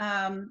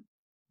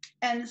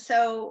 And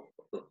so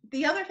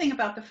the other thing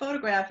about the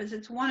photograph is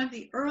it's one of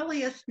the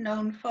earliest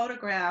known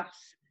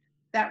photographs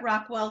that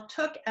Rockwell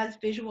took as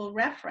visual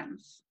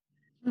reference.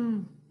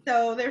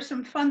 So there's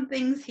some fun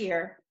things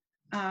here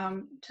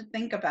to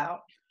think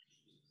about.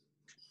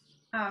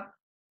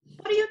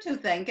 What do you two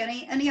think?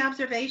 Any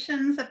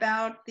observations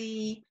about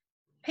the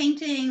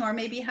painting, or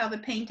maybe how the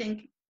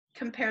painting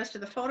compares to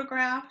the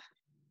photograph?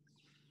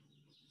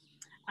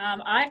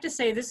 I have to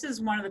say, this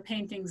is one of the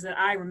paintings that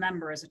I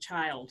remember as a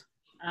child.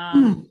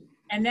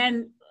 And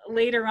then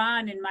later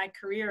on in my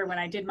career, when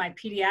I did my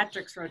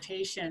pediatrics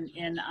rotation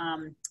in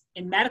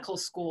medical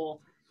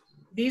school,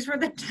 these were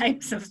the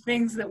types of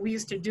things that we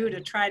used to do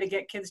to try to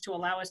get kids to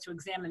allow us to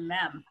examine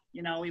them.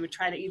 You know, we would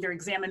try to either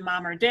examine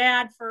mom or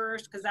dad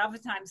first, because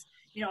oftentimes,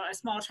 you know, a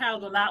small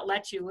child will not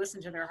let you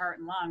listen to their heart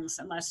and lungs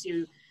unless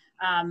you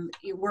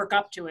work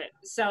up to it.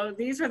 So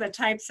these were the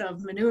types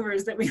of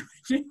maneuvers that we would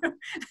do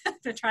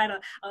to try to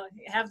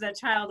have the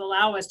child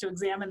allow us to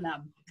examine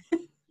them.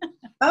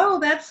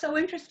 Oh, that's so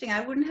interesting. I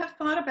wouldn't have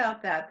thought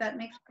about that. That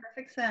makes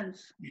perfect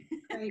sense.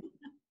 Great.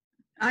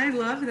 I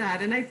love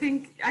that. And I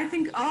think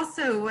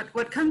also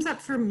what comes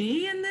up for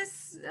me in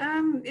this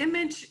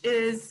image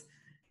is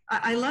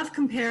I love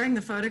comparing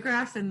the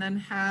photograph and then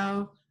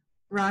how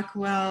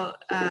Rockwell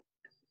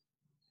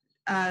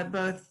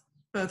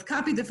both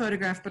copied the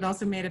photograph but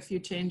also made a few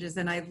changes.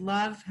 And I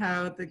love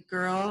how the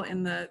girl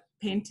in the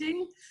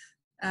painting,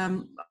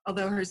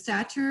 although her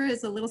stature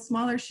is a little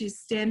smaller, she's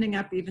standing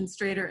up even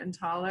straighter and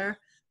taller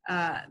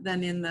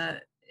than in the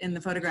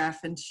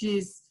photograph. And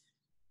she's,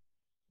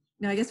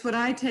 you know, I guess what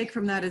I take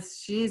from that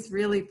is she's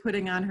really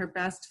putting on her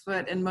best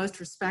foot and most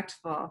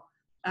respectful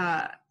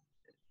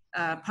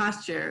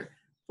posture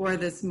for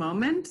this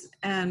moment.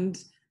 And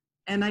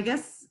I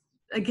guess,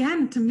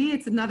 again, to me,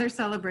 it's another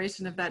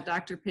celebration of that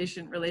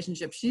doctor-patient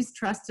relationship. She's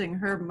trusting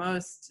her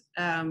most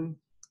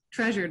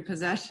treasured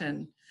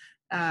possession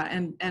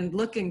and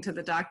looking to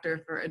the doctor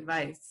for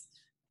advice.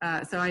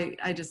 So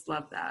I just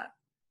love that.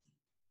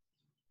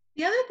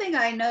 The other thing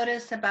I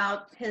notice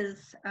about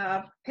his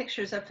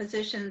pictures of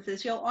physicians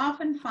is you'll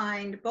often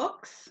find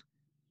books,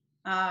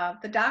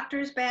 the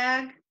doctor's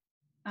bag,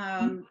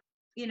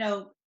 you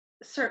know,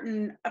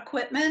 certain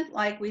equipment,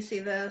 like we see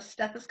the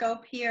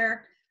stethoscope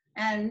here.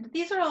 And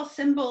these are all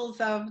symbols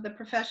of the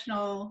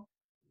professional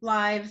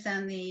lives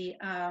and the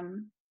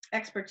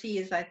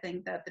expertise, I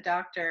think, that the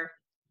doctor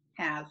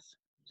has.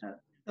 So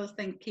those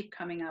things keep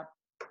coming up.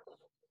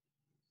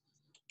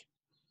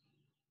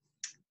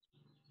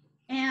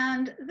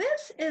 And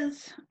this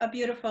is a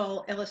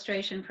beautiful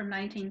illustration from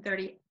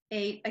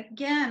 1938.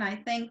 Again, I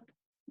think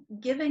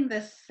giving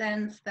this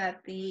sense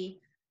that the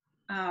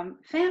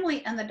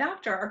family and the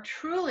doctor are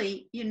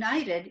truly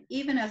united,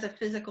 even as a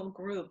physical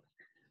group.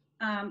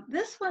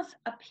 This was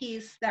a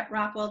piece that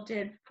Rockwell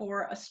did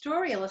for a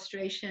story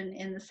illustration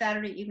in the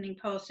Saturday Evening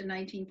Post in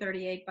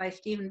 1938 by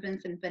Stephen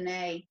Vincent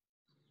Benet.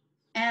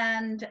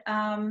 And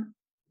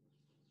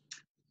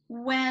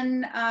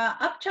when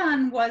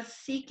Upjohn was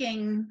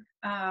seeking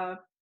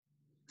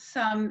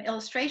some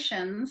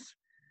illustrations,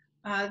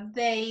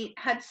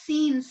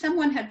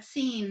 someone had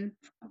seen,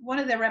 one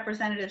of their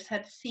representatives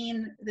had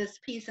seen this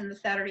piece in the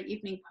Saturday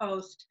Evening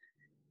Post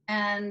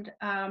and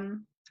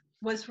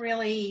was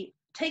really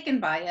taken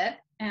by it.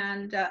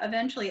 And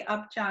eventually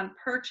Upjohn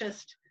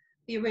purchased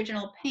the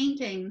original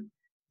painting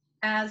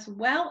as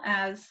well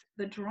as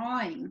the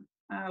drawing,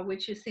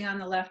 which you see on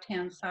the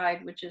left-hand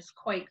side, which is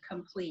quite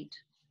complete.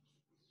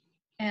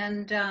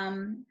 And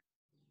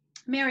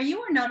Mary, you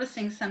were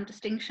noticing some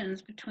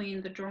distinctions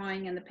between the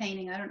drawing and the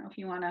painting. I don't know if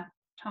you want to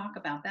talk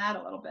about that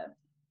a little bit.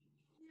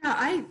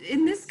 Yeah,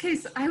 in this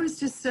case, I was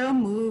just so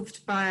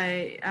moved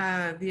by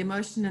the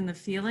emotion and the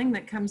feeling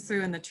that comes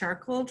through in the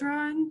charcoal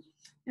drawing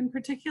in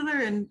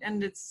particular.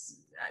 And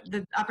it's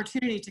the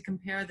opportunity to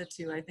compare the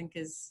two, I think,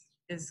 is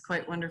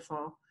quite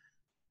wonderful.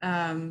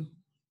 One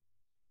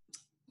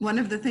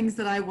of the things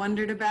that I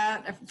wondered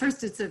about,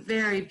 first, it's a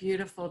very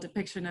beautiful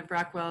depiction of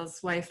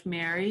Rockwell's wife,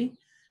 Mary,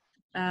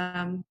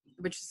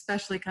 which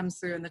especially comes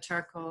through in the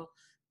charcoal.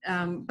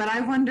 But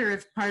I wonder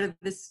if part of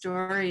this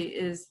story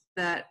is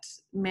that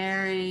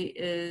Mary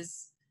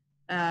is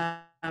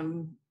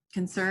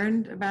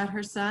concerned about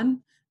her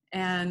son,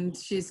 and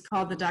she's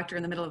called the doctor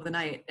in the middle of the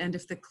night. And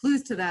if the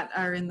clues to that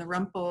are in the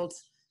rumpled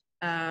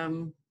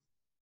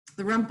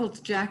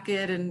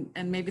jacket,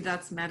 and maybe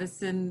that's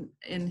medicine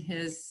in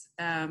his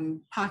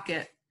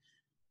pocket,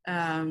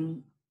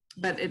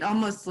 but it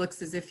almost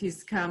looks as if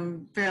he's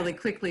come fairly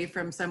quickly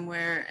from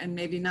somewhere and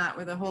maybe not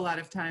with a whole lot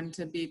of time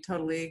to be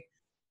totally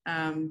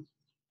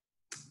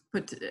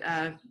put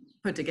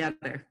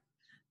together.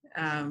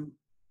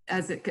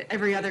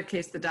 Every other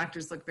case, the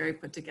doctors look very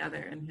put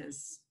together in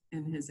his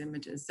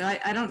images. So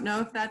I don't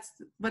know if that's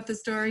what the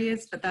story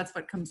is, but that's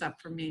what comes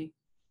up for me.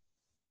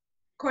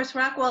 Of course,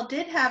 Rockwell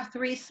did have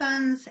 3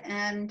 sons,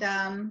 and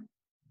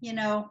you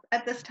know,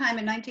 at this time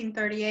in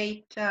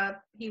 1938,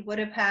 he would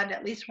have had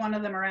at least one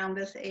of them around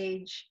this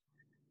age.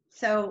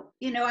 So,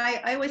 you know,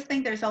 I always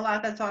think there's a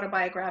lot that's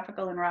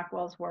autobiographical in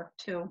Rockwell's work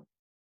too.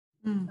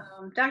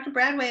 Dr.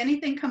 Bradway,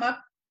 anything come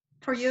up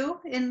for you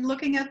in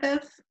looking at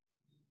this?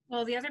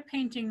 Well, the other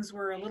paintings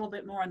were a little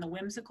bit more on the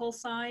whimsical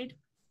side,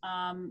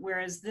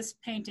 whereas this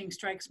painting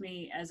strikes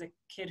me as a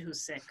kid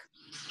who's sick.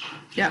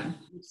 Yeah.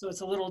 So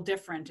it's a little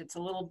different. It's a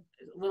little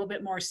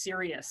bit more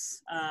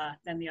serious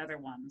than the other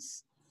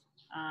ones.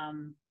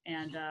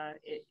 And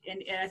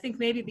I think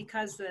maybe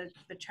because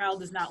the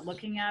child is not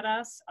looking at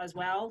us as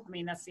well. I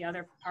mean, that's the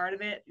other part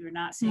of it. You're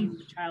not seeing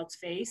the child's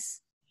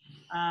face,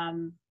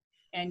 and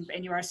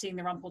you are seeing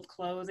the rumpled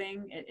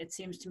clothing. It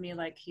seems to me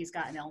like he's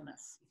got an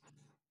illness.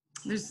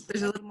 There's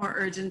a little more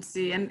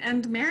urgency,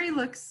 and Mary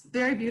looks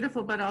very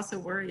beautiful, but also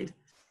worried.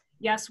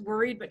 Yes,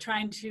 worried, but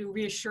trying to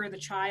reassure the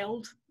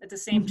child at the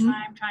same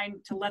time, trying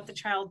to let the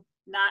child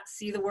not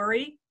see the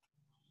worry.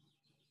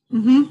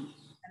 And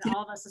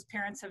all of us as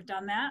parents have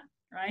done that,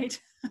 right?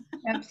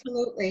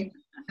 Absolutely.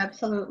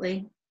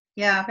 Absolutely.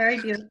 Yeah, very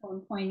beautiful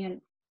and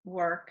poignant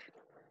work.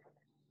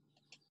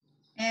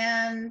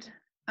 And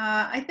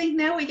I think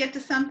now we get to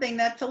something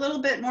that's a little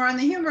bit more on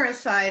the humorous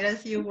side,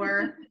 as you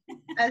were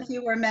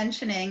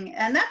mentioning.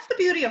 And that's the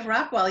beauty of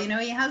Rockwell. You know,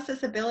 he has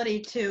this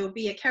ability to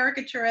be a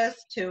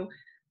caricaturist, to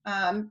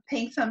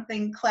paint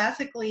something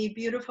classically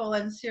beautiful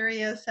and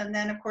serious, and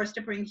then, of course,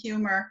 to bring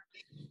humor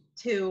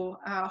to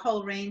a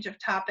whole range of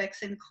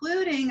topics,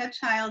 including a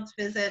child's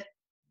visit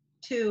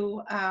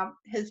to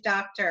his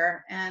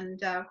doctor.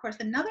 And of course,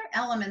 another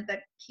element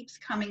that keeps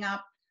coming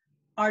up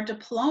are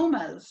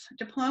diplomas.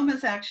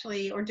 Diplomas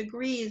actually, or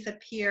degrees,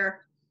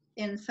 appear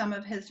in some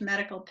of his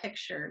medical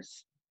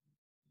pictures.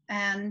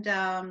 And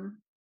I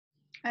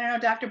don't know,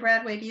 Dr.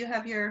 Bradway, do you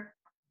have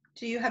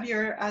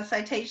your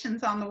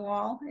citations on the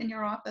wall in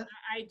your office?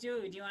 I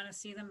do. Do you want to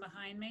see them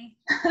behind me?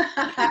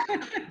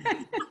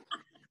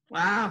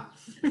 Wow.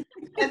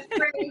 That's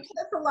great.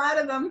 That's a lot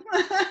of them.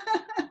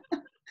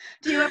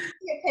 Do you ever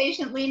see a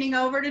patient leaning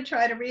over to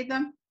try to read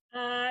them?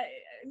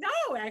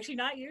 No, actually,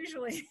 not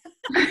usually.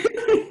 I've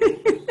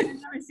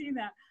never seen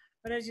that.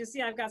 But as you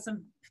see, I've got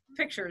some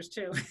pictures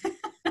too.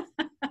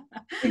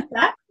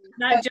 Exactly.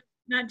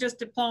 Not just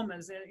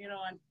diplomas, you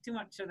know, and too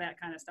much of that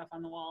kind of stuff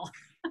on the wall.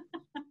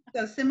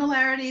 So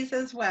similarities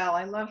as well.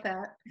 I love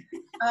that.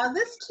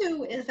 This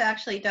too is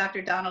actually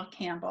Dr. Donald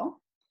Campbell.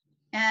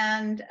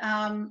 And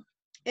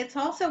it's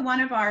also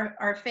one of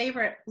our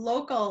favorite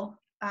local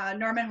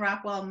Norman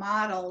Rockwell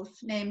models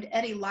named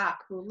Eddie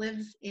Locke, who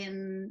lives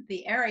in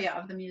the area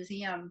of the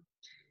museum.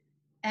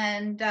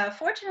 And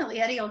fortunately,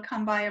 Eddie will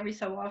come by every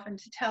so often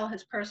to tell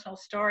his personal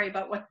story.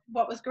 But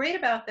what was great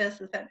about this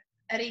is that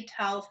Eddie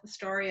tells the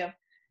story of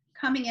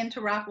coming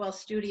into Rockwell's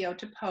studio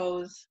to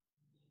pose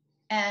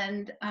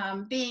and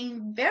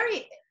being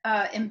very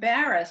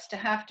embarrassed to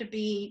have to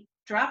be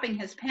dropping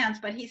his pants.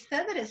 But he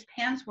said that his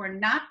pants were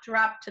not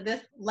dropped to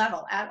this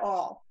level at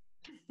all.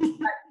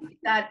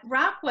 That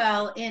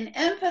Rockwell, in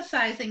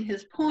emphasizing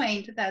his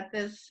point that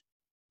this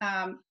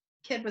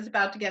kid was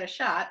about to get a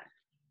shot,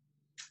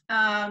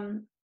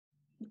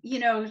 you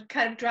know,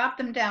 kind of dropped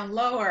them down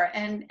lower.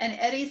 And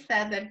Eddie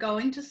said that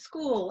going to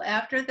school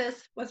after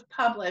this was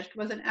published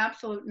was an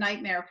absolute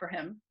nightmare for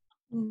him.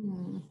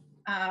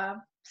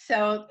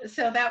 So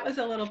that was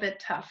a little bit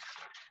tough.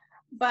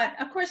 But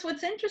of course,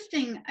 what's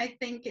interesting, I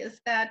think,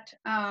 is that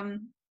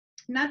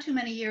not too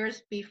many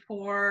years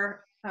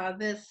before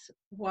this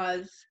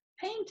was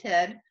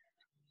painted,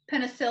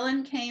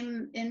 penicillin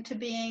came into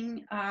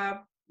being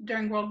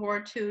during World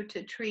War II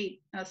to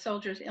treat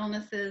soldiers'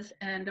 illnesses.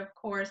 And of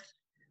course,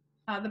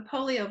 the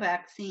polio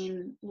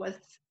vaccine was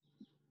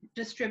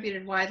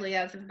distributed widely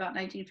as of about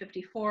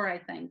 1954, I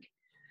think.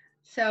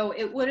 So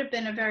it would have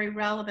been a very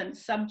relevant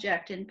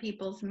subject in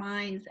people's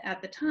minds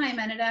at the time,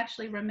 and it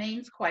actually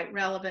remains quite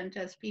relevant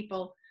as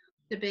people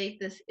debate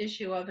this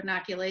issue of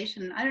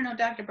inoculation. I don't know,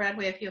 Dr.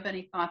 Bradway, if you have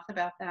any thoughts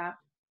about that.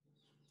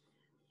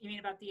 You mean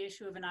about the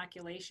issue of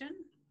inoculation?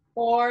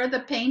 Or the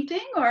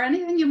painting, or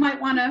anything you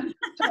might want to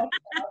talk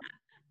about.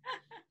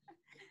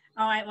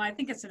 Oh, I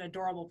think it's an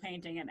adorable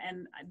painting,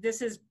 and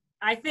this is,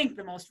 I think,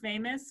 the most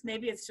famous.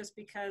 Maybe it's just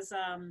because,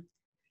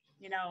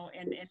 you know,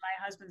 in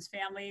my husband's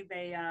family,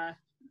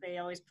 they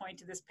always point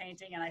to this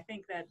painting, and I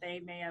think that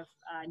they may have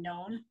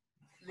known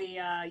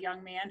the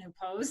young man who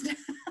posed.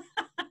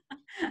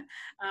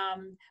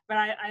 But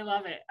I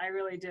love it. I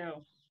really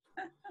do.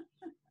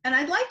 And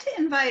I'd like to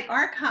invite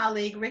our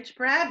colleague, Rich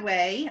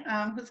Bradway,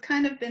 who's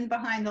kind of been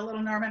behind the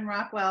little Norman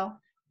Rockwell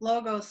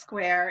logo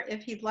square,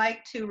 if he'd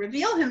like to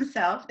reveal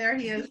himself. There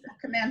he is at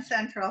Command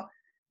Central.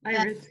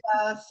 And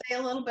say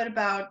a little bit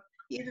about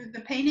either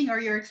the painting or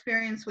your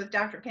experience with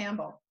Dr.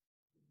 Campbell.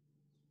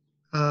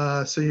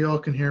 So you all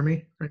can hear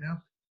me right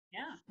now?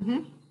 Yeah.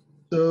 Mm-hmm.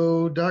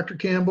 So Dr.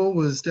 Campbell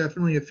was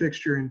definitely a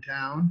fixture in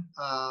town.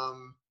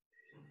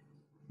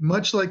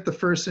 Much like the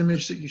first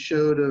image that you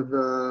showed of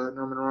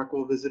Norman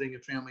Rockwell visiting a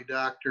family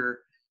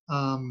doctor,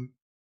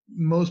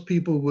 most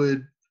people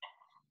would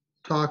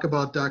talk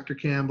about Dr.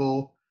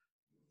 Campbell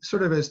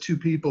sort of as two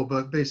people,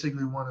 but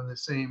basically one and the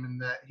same, in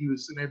that he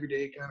was an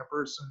everyday kind of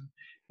person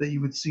that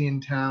you would see in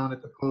town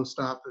at the post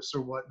office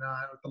or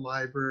whatnot, at the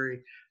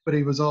library. But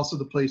he was also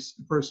the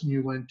person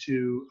you went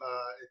to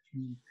if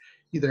you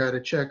either had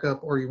a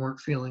checkup or you weren't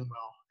feeling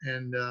well.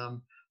 And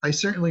I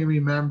certainly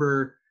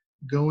remember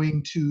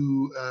going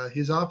to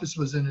his office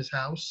was in his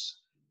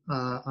house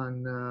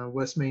on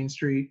West Main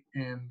Street,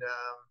 and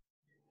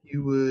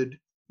you would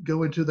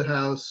go into the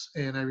house,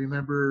 and I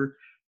remember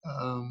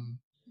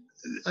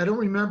I don't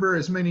remember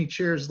as many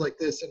chairs like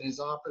this in his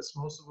office.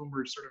 Most of them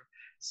were sort of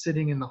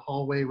sitting in the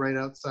hallway right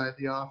outside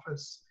the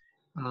office.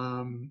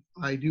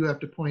 I do have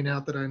to point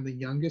out that I'm the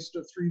youngest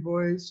of three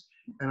boys,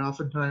 and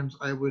oftentimes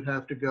I would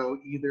have to go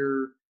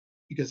either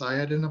because I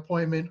had an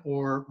appointment,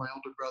 or my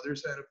older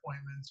brothers had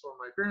appointments, or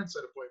my parents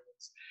had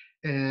appointments.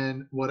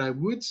 And what I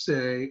would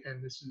say,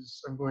 and this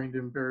is, I'm going to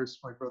embarrass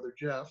my brother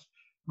Jeff,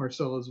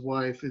 Marcella's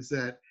wife, is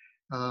that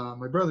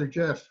my brother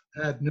Jeff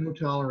had no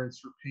tolerance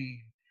for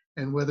pain.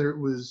 And whether it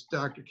was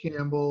Dr.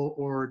 Campbell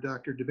or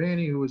Dr.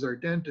 Devaney, who was our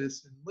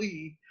dentist, and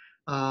Lee,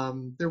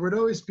 there would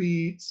always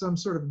be some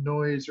sort of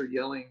noise or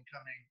yelling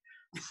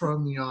coming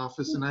from the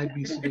office, and I'd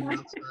be sitting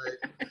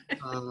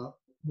outside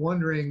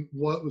wondering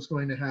what was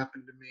going to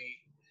happen to me.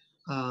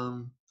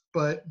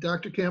 But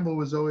Dr. Campbell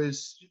was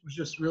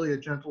just really a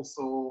gentle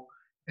soul.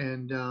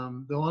 And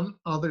the one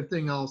other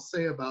thing I'll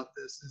say about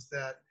this is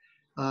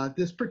that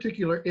this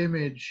particular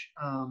image,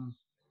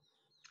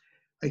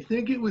 I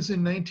think it was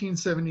in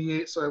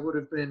 1978, so I would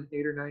have been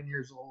 8 or 9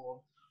 years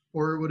old,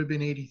 or it would have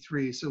been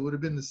 83. So it would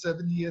have been the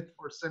 70th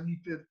or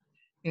 75th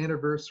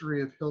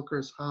anniversary of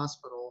Hillcrest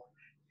Hospital.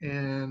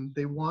 And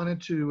they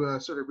wanted to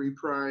sort of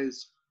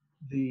reprise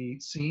the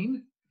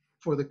scene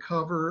for the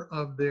cover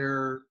of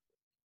their,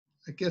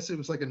 I guess it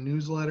was like a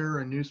newsletter,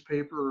 a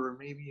newspaper, or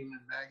maybe even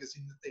a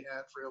magazine that they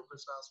had for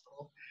Hillcrest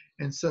Hospital.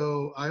 And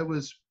so I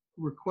was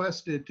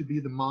requested to be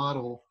the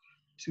model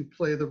to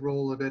play the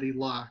role of Eddie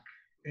Locke.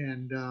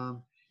 And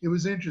it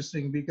was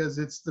interesting because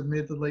it's the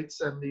mid to late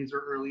 70s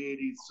or early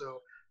 80s.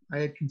 So I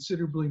had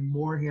considerably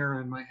more hair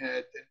on my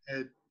head than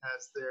Ed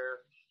has there.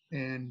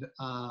 And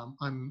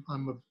I'm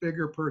a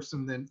bigger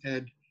person than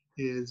Ed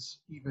is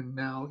even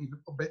now,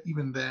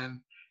 even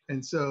then.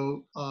 And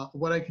so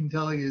what I can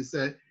tell you is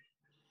that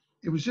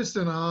it was just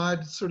an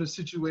odd sort of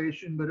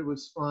situation, but it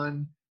was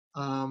fun.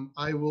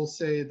 I will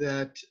say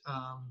that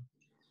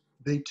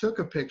they took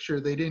a picture,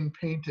 they didn't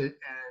paint it,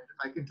 and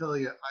I can tell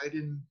you, I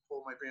didn't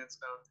pull my pants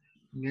down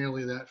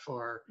nearly that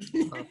far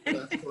for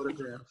that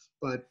photograph.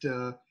 But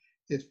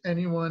if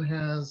anyone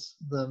has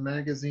the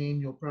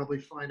magazine, you'll probably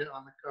find it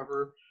on the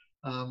cover.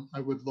 I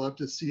would love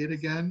to see it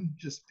again,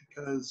 just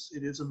because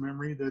it is a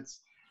memory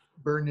that's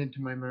burned into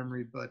my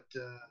memory. But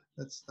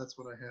that's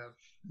what I have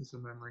as a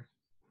memory.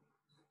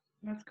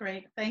 That's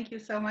great. Thank you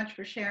so much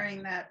for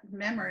sharing that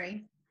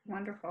memory.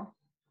 Wonderful.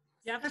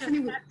 Jeff just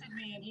texted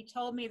me, and he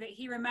told me that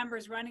he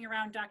remembers running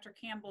around Dr.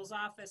 Campbell's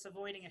office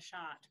avoiding a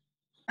shot.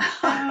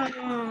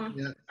 Oh.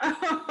 Yeah.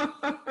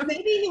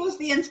 Maybe he was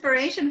the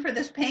inspiration for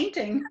this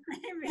painting.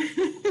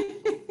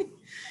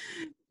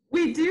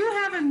 We do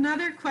have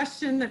another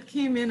question that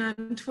came in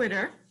on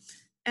Twitter,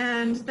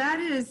 and that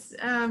is,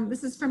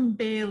 this is from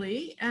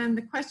Bailey, and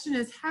the question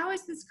is, how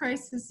is this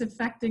crisis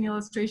affecting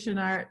illustration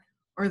art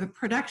or the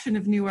production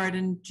of new art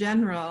in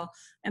general?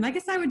 And I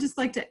guess I would just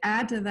like to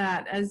add to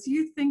that, as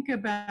you think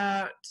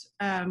about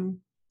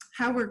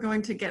how we're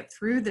going to get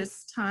through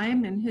this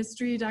time in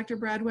history, Dr.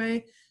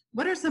 Bradway,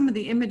 what are some of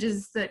the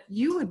images that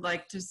you would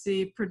like to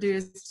see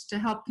produced to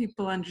help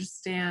people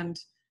understand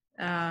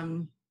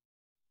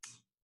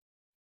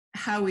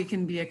how we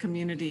can be a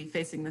community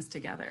facing this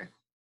together?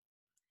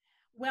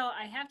 Well,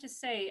 I have to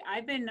say,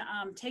 I've been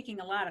taking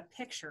a lot of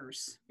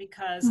pictures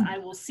because I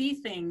will see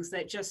things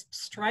that just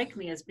strike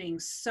me as being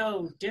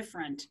so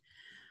different.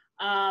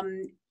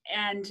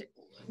 And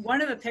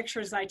one of the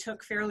pictures I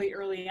took fairly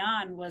early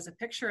on was a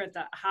picture at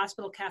the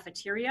hospital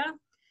cafeteria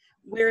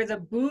where the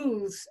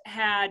booths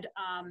had,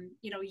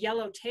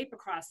 yellow tape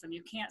across them.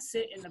 You can't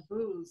sit in the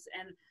booths.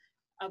 And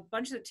a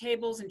bunch of the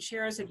tables and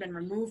chairs had been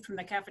removed from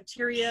the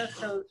cafeteria,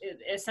 so it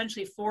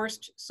essentially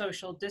forced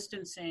social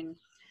distancing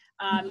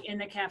in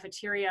the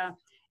cafeteria.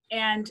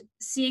 And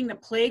seeing the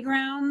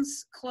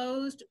playgrounds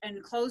closed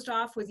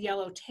off with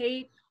yellow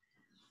tape,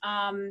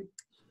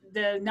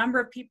 the number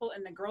of people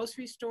in the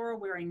grocery store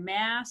wearing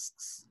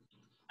masks.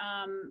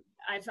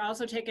 I've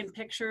also taken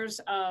pictures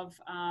of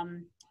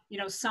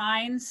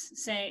signs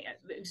saying,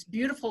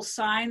 beautiful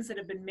signs that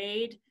have been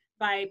made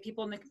by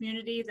people in the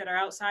community that are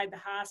outside the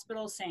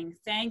hospital saying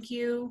thank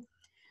you.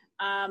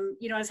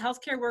 As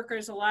healthcare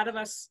workers, a lot of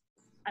us,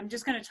 I'm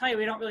just going to tell you,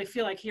 we don't really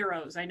feel like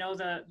heroes. I know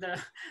the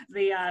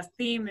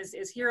theme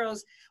is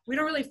heroes. We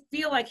don't really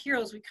feel like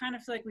heroes. We kind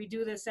of feel like we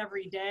do this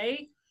every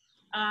day.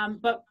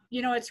 But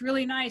it's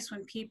really nice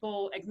when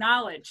people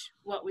acknowledge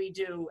what we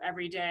do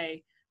every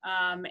day.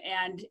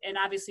 And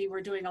obviously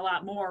we're doing a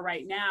lot more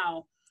right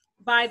now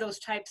by those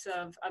types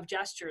of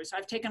gestures.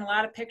 I've taken a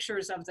lot of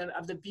pictures of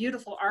the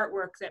beautiful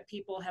artwork that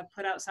people have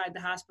put outside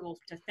the hospital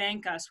to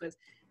thank us with,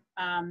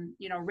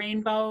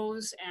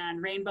 rainbows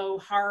and rainbow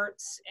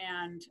hearts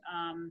and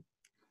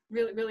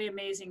really, really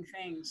amazing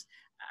things.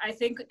 I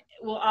think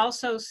we'll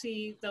also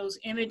see those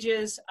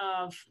images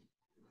of,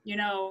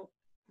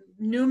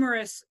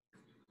 numerous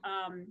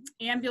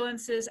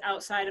ambulances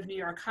outside of New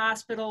York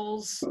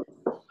hospitals,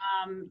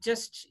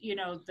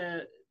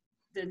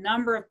 the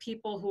number of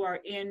people who are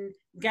in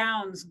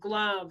gowns,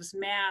 gloves,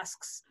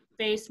 masks,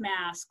 face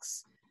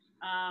masks.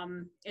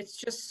 It's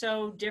just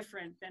so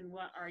different than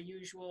what our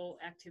usual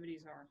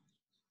activities are.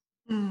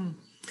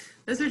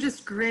 Those are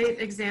just great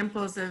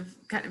examples of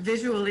kind of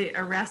visually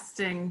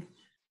arresting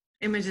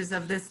images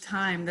of this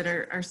time that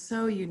are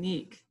so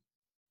unique.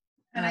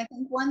 And I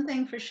think one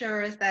thing for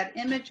sure is that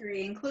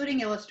imagery, including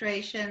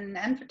illustration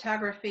and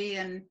photography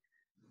and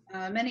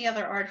many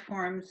other art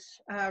forms,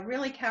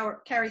 really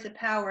carries a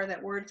power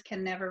that words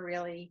can never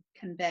really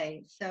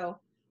convey. So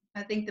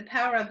I think the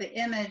power of the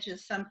image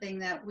is something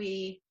that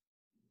we,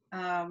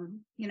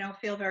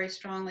 feel very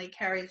strongly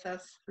carries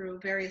us through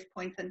various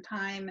points in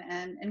time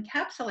and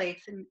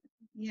encapsulates in,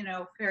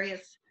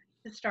 various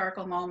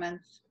historical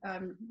moments,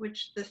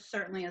 which this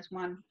certainly is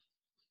one.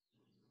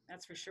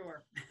 That's for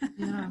sure.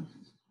 Yeah.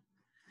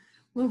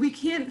 Well, we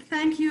can't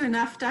thank you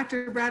enough,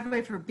 Dr.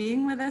 Bradway, for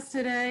being with us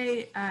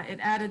today. It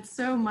added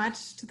so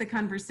much to the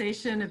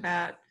conversation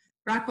about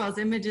Rockwell's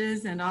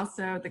images and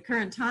also the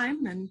current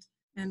time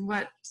and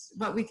what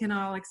we can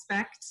all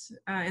expect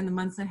in the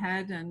months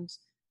ahead.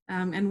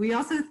 And we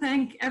also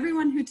thank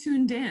everyone who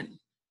tuned in.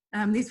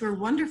 These were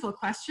wonderful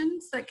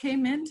questions that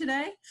came in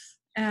today,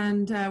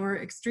 and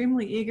we're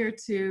extremely eager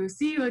to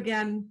see you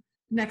again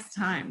next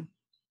time.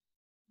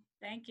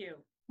 Thank you.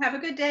 Have a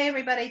good day,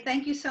 everybody.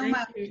 Thank you so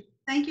much. You.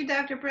 Thank you,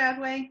 Dr.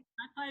 Bradway.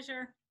 My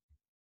pleasure.